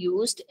only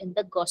used in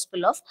the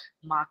Gospel of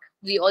Mark.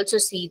 We also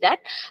see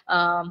that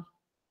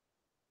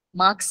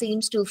Mark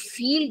seems to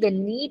feel the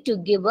need to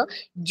give a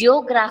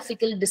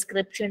geographical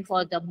description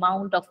for the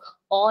Mount of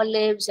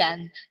Olives,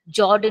 and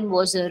Jordan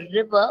was a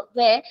river,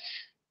 where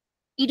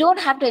you don't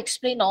have to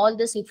explain all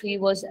this if he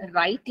was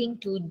writing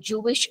to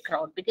Jewish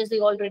crowd, because they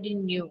already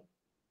knew.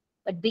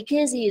 But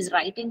because he is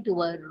writing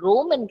to a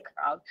Roman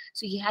crowd,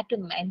 so he had to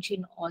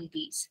mention all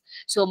these.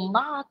 So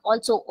Mark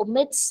also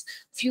omits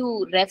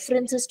few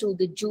references to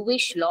the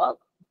Jewish law,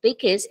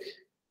 because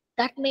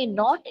that may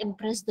not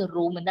interest the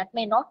Roman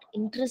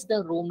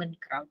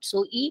crowd.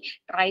 So he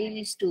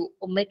tries to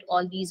omit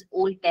all these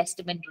Old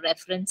Testament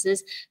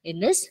references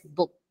in his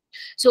book.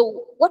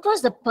 So what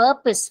was the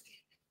purpose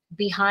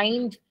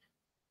behind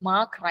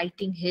Mark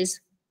writing his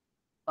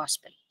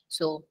gospel?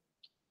 So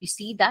you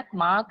see that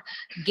Mark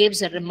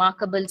gives a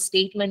remarkable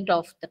statement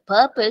of the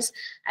purpose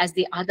as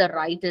the other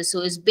writers.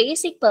 So his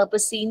basic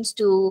purpose seems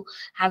to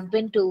have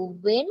been to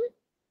win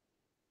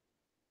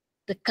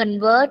the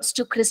converts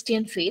to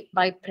Christian faith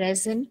by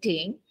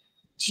presenting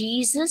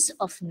Jesus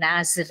of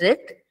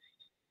Nazareth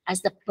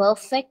as the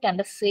perfect and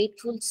the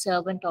faithful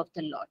servant of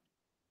the Lord.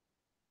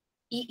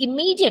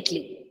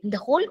 Immediately, in the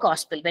whole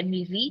gospel, when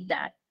we read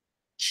that,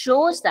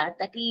 shows that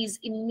he is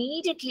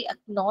immediately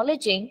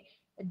acknowledging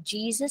that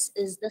Jesus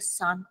is the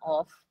Son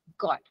of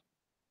God.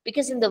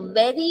 Because in the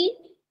very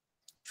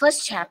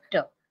first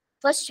chapter,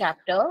 verse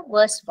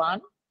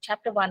 1,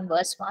 chapter 1,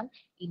 verse 1,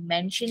 he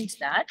mentions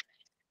that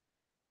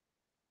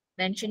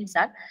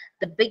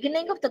the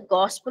beginning of the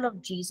gospel of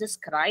Jesus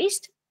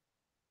Christ,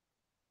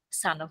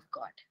 Son of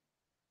God.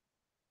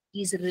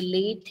 He's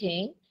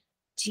relating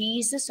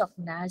Jesus of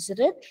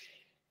Nazareth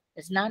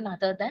is none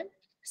other than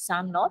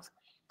Son of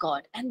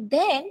God. And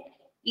then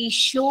he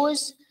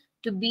shows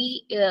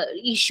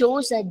he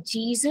shows that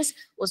Jesus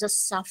was a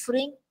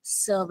suffering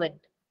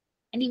servant,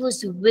 and he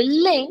was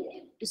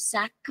willing to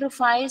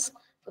sacrifice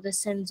for the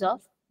sins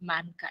of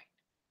mankind.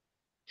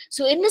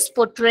 So in this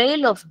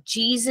portrayal of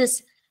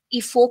Jesus,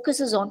 he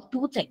focuses on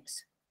two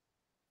things,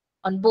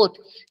 on both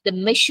the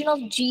mission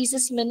of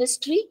Jesus'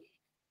 ministry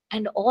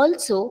and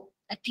also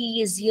that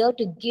he is here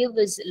to give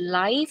his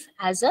life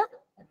as a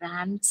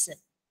ransom,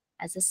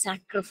 as a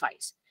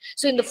sacrifice.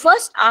 So in the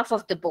first half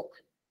of the book,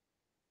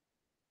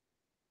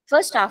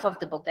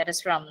 that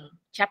is from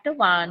chapter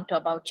 1 to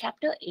about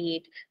chapter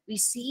 8, we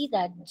see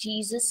that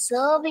Jesus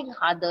serving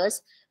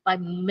others by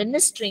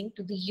ministering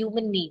to the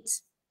human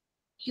needs.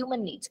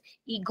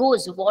 He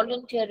goes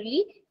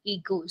voluntarily,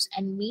 he goes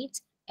and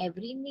meets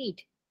every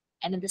need.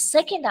 And in the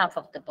second half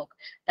of the book,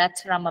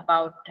 that's from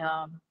about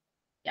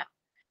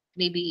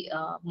maybe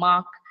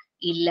Mark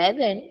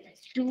 11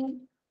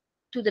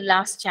 to the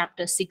last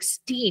chapter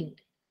 16,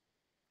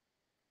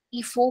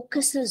 he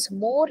focuses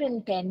more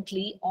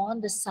intently on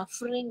the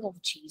suffering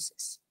of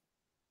Jesus,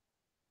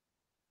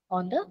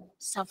 on the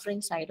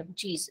suffering side of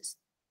Jesus.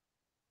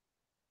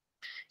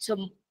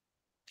 So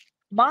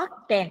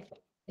Mark 10,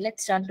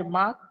 let's turn to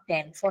Mark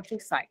 10,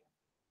 45.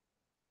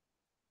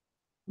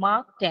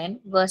 Mark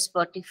 10, verse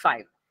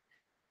 45.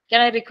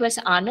 Can I request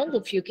Anand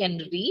if you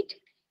can read?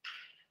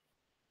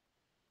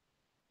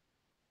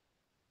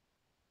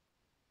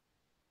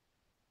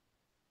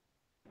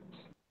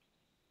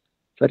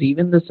 For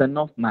even the Son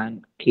of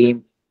Man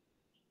came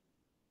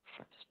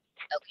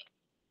Okay.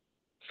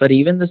 For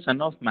even the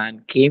Son of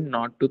Man came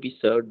not to be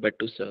served, but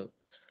to serve,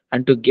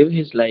 and to give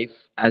his life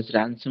as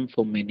ransom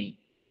for many.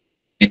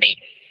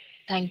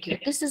 Thank you.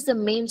 This is the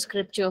main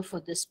scripture for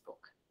this book.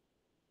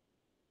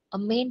 A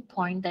main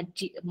point that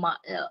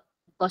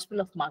Gospel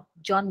of Mark,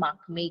 John Mark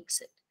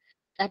makes it.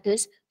 That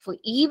is, for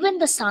even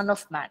the Son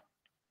of Man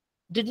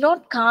did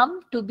not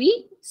come to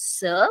be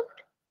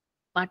served,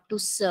 but to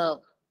serve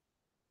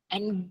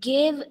and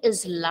give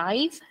his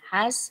life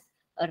as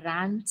a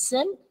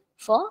ransom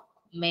for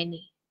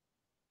many.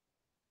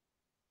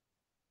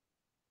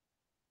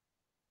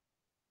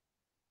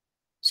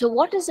 So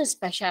what is the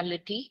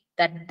speciality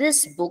that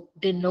this book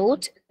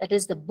denotes? That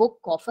is the book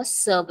of a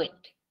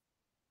servant.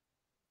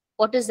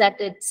 What is that?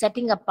 It's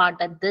setting apart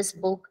that this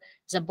book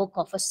is a book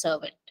of a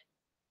servant.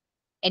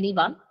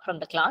 Anyone from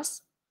the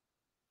class?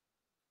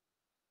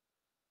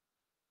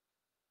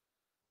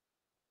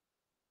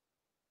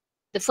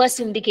 The first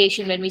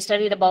indication when we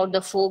studied about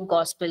the four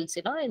gospels,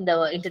 in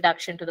the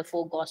introduction to the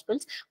four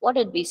gospels, what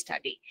did we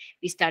study?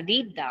 We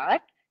studied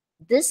that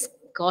this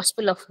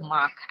gospel of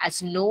Mark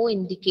has no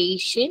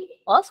indication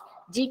of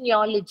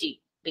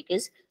genealogy,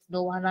 because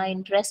no one are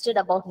interested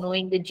about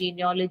knowing the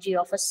genealogy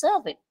of a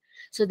servant.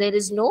 So there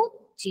is no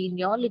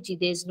genealogy,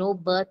 there is no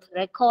birth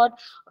record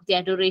of the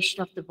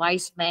adoration of the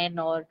wise men,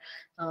 or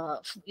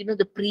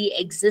the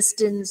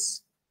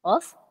pre-existence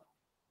of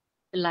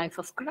the life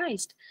of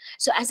Christ.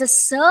 So as a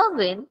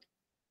servant,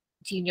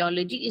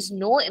 genealogy is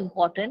no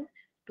important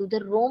to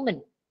the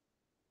Roman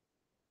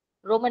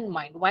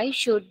mind. Why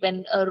should,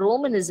 when a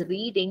Roman is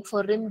reading,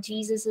 for him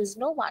Jesus is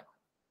no one?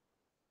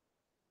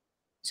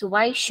 So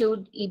why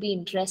should he be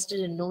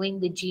interested in knowing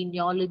the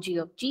genealogy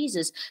of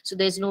Jesus? So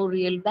there's no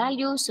real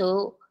value.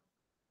 So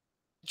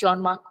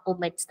John Mark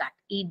omits that.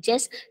 He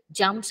just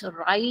jumps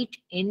right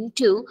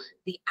into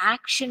the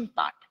action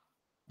part,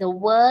 the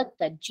work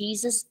that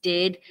Jesus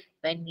did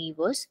when he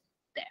was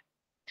there.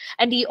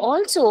 And he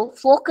also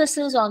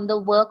focuses on the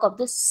work of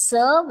the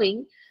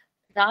serving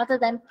rather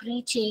than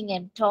preaching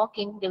and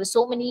talking. There were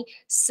so many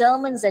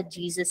sermons that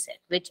Jesus said,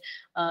 which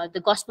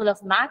the Gospel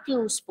of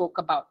Matthew spoke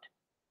about.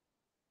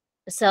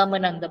 The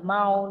Sermon on the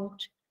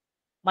Mount,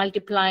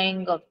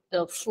 multiplying of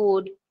the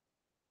food.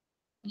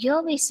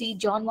 Here we see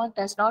John Mark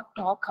does not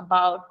talk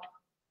about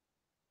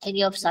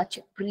any of such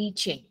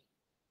preaching,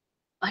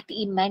 but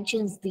he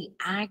mentions the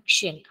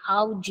action,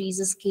 how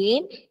Jesus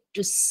came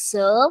to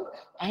serve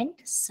and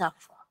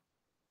suffer.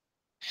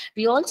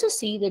 We also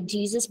see that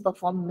Jesus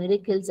performed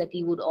miracles that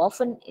he would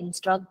often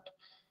instruct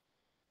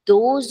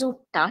those who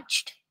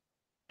touched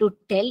to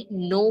tell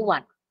no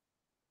one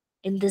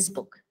in this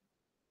book,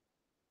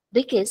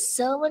 because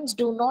servants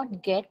do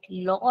not get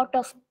lot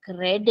of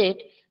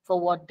credit for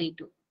what they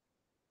do.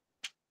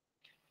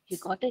 You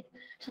got it?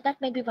 So that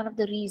may be one of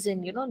the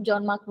reason,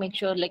 John Mark makes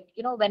sure,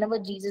 whenever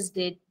Jesus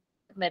did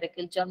a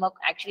miracle, John Mark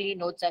actually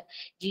notes that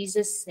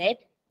Jesus said,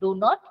 do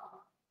not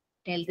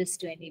tell this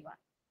to anyone.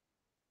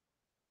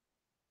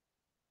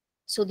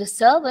 So the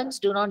servants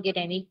do not get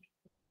any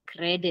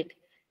credit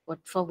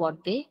for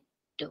what they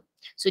do.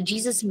 So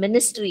Jesus'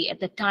 ministry at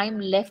the time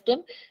left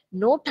him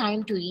no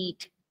time to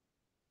eat.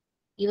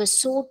 He was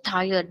so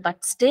tired,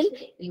 but still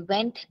he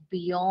went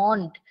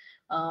beyond,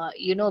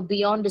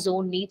 beyond his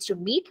own needs to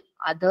meet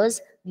others'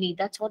 need.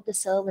 That's what the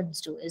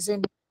servants do,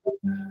 isn't it?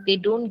 They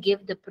don't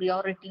give the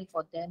priority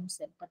for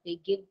themselves, but they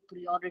give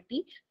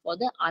priority for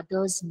the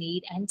others'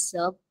 need and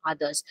serve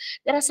others.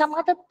 There are some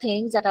other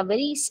things that are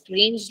very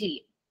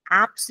strangely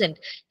absent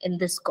in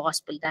this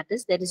gospel. That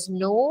is, there is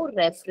no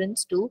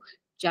reference to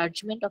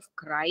judgment of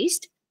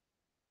Christ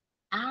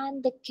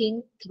and the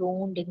king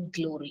throned in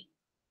glory.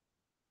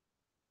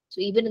 So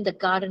even in the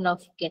Garden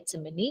of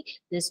Gethsemane,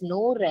 there's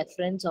no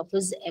reference of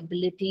his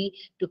ability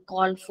to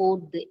call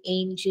forth the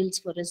angels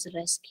for his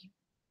rescue.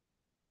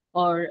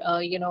 Or,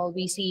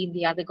 we see in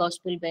the other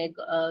gospel where,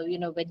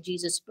 when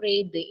Jesus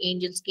prayed, the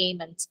angels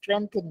came and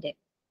strengthened him.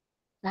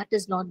 That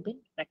has not been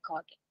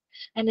recorded.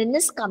 And in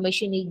this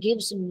commission, he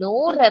gives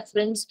no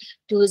reference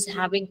to his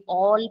having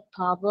all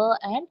power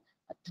and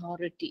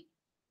authority.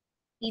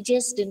 He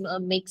just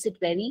makes it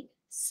very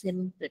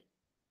simple.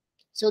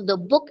 So the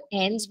book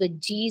ends with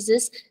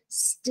Jesus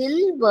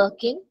still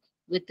working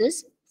with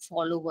his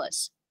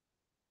followers.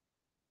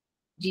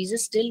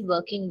 Jesus still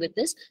working with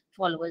his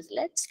followers.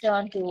 Let's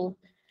turn to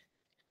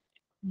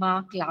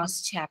Mark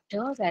last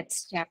chapter.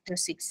 That's chapter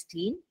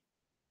 16.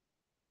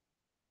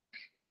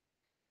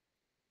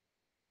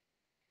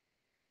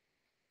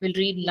 We'll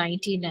read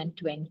 19 and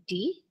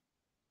 20.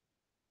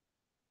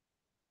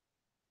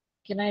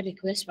 Can I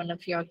request one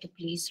of you all to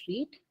please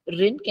read?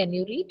 Rin, can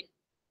you read?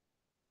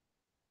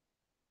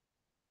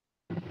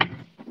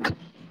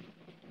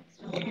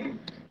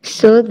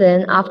 So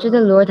then, after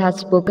the Lord had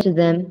spoken to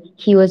them,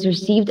 he was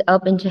received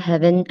up into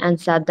heaven and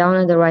sat down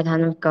at the right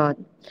hand of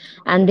God.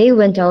 And they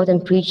went out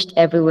and preached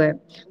everywhere,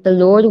 the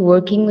Lord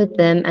working with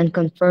them and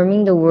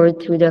confirming the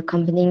word through the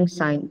accompanying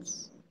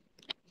signs.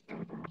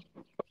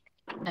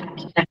 Thank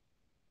you.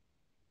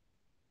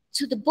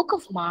 So the book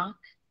of Mark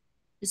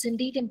is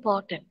indeed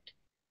important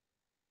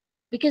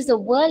because the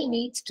world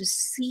needs to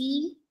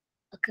see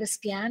a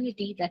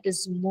Christianity that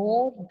is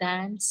more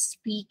than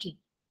speaking.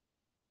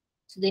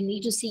 So they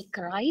need to see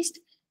Christ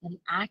in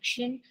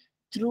action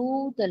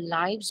through the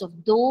lives of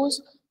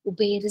those who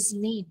bear his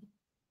name.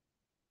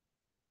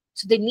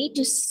 So they need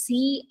to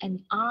see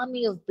an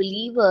army of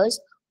believers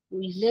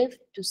who live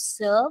to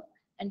serve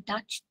and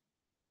touch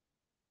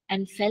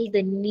and felt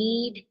the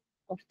need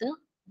of the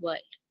world.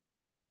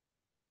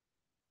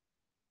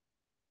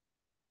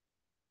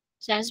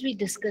 So as we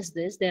discuss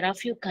this, there are a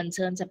few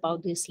concerns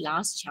about this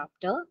last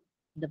chapter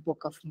in the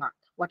book of Mark.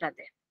 What are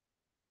they?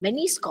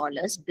 Many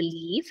scholars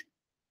believe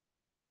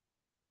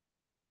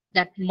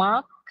that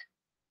Mark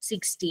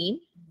 16,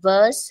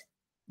 verse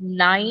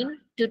 9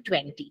 to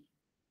 20.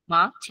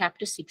 Mark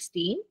chapter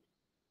 16,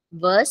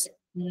 verse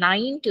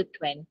 9 to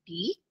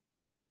 20,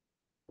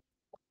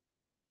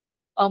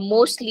 or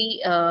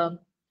mostly,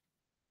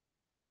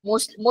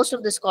 most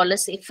of the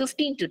scholars say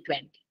 15 to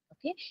 20.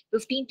 Okay,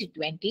 15 to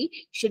 20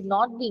 should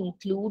not be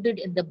included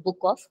in the book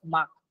of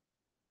Mark.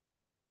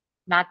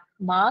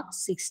 Mark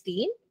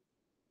 16,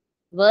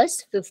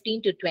 verse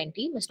 15 to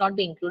 20 must not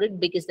be included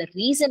because the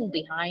reason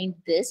behind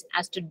this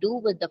has to do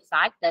with the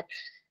fact that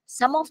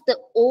some of the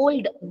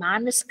old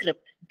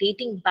manuscript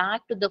dating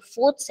back to the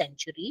 4th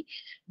century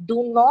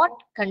do not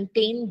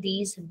contain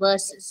these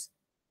verses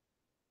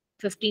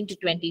 15 to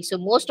 20. So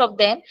most of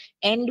them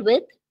end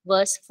with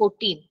verse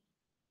 14.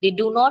 They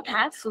do not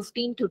have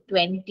 15 to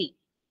 20.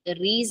 The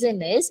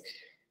reason is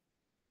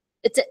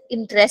it's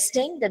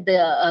interesting that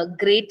the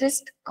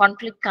greatest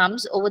conflict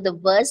comes over the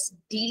verse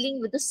dealing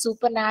with the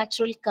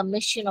supernatural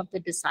commission of the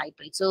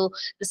disciples. So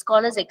the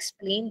scholars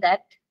explain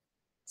that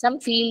some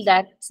feel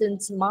that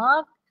since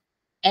Mark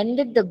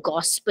ended the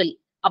gospel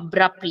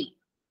abruptly,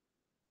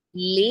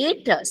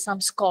 later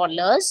some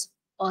scholars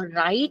or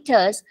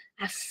writers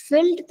have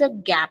filled the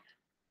gap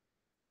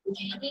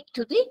leading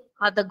to the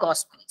other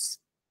gospels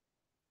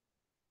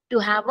to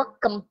have a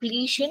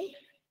completion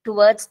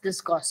towards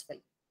this gospel.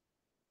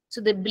 So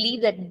they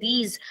believe that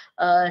these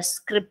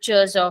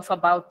scriptures of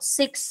about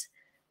 6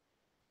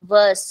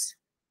 verse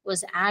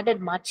was added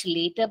much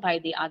later by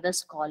the other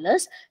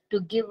scholars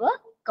to give a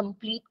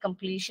complete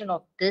completion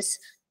of this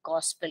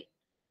gospel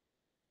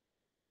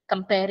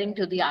comparing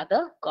to the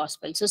other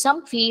gospel. So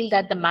some feel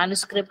that the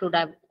manuscript would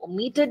have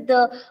omitted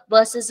the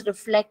verses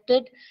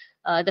reflected,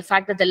 the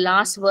fact that the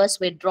last verse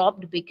were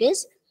dropped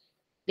because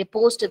they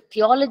posed a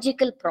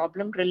theological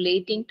problem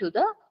relating to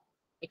the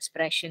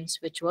expressions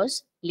which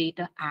was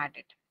later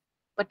added.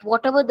 But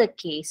whatever the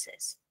case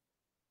is,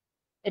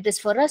 it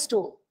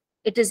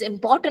is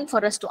important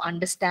for us to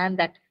understand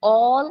that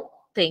all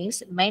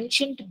things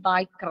mentioned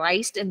by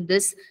Christ in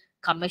this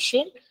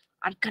commission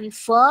are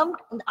confirmed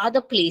in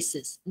other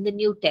places in the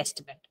New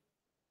Testament.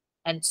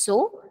 And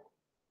so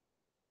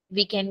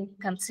we can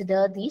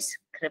consider these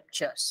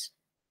scriptures.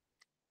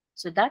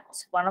 So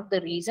that's one of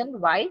the reasons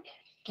why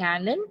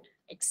canon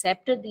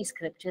accepted these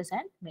scriptures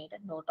and made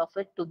a note of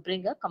it to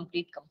bring a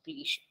complete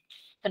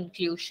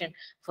conclusion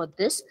for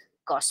this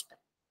gospel.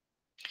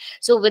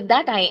 So with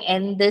that, I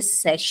end this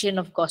session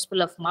of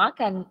Gospel of Mark,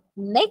 and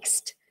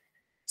next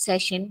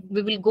session,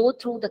 we will go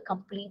through the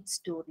complete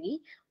story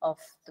of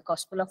the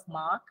Gospel of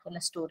Mark in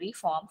a story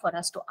form for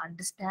us to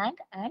understand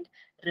and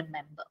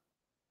remember.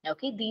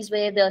 Okay, these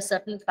were the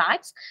certain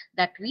facts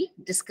that we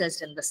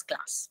discussed in this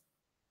class.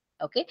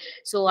 Okay,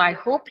 so I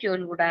hope you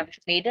all would have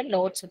made a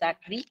note so that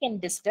we can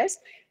discuss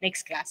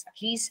next class.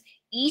 At least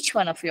each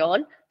one of you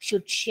all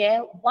should share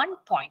one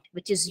point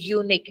which is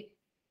unique.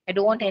 I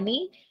don't want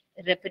any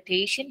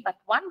repetition, but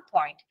one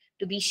point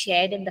to be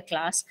shared in the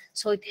class,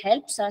 so it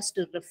helps us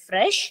to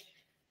refresh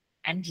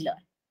and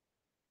learn.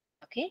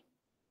 Okay,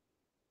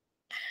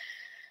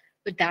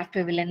 with that,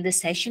 we will end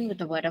this session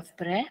with a word of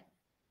prayer.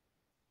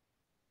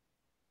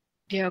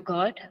 Dear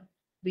God,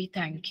 we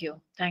thank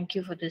you. Thank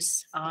you for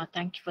this.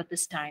 Thank you for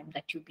this time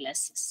that you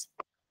bless us.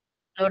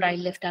 Lord, I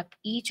lift up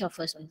each of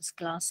us in this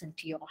class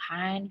into your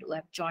hand who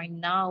have joined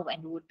now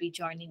and who would be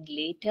joining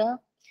later.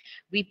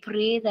 We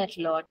pray that,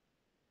 Lord,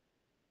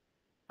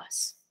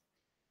 us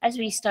as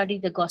we study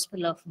the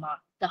Gospel of Mark,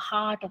 the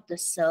heart of the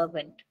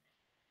servant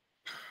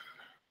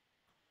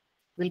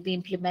will be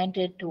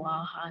implemented to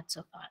our hearts,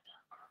 O Father,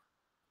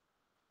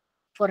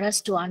 for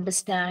us to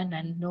understand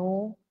and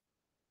know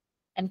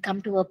and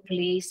come to a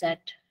place that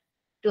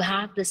to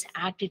have this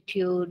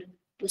attitude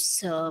to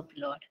serve,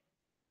 Lord.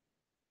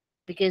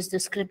 Because the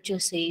scripture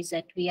says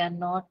that we are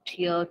not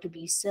here to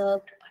be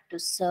served, but to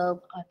serve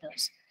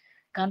others.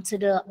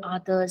 Consider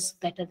others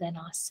better than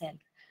ourselves.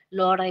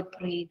 Lord, I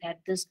pray that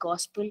this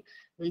gospel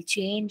will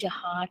change our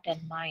heart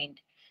and mind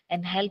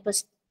and help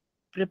us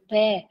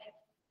prepare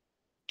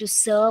to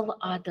serve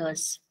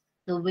others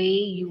the way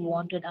you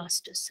wanted us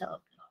to serve,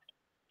 Lord.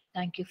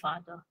 Thank you,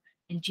 Father.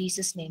 In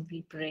Jesus' name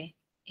we pray.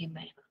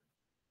 Amen.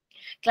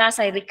 Class,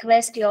 I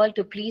request you all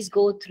to please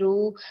go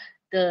through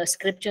the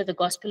scripture, the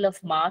Gospel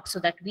of Mark, so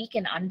that we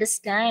can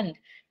understand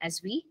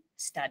as we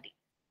study.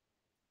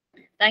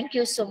 Thank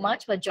you so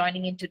much for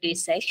joining in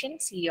today's session.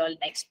 See you all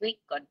next week.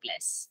 God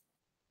bless.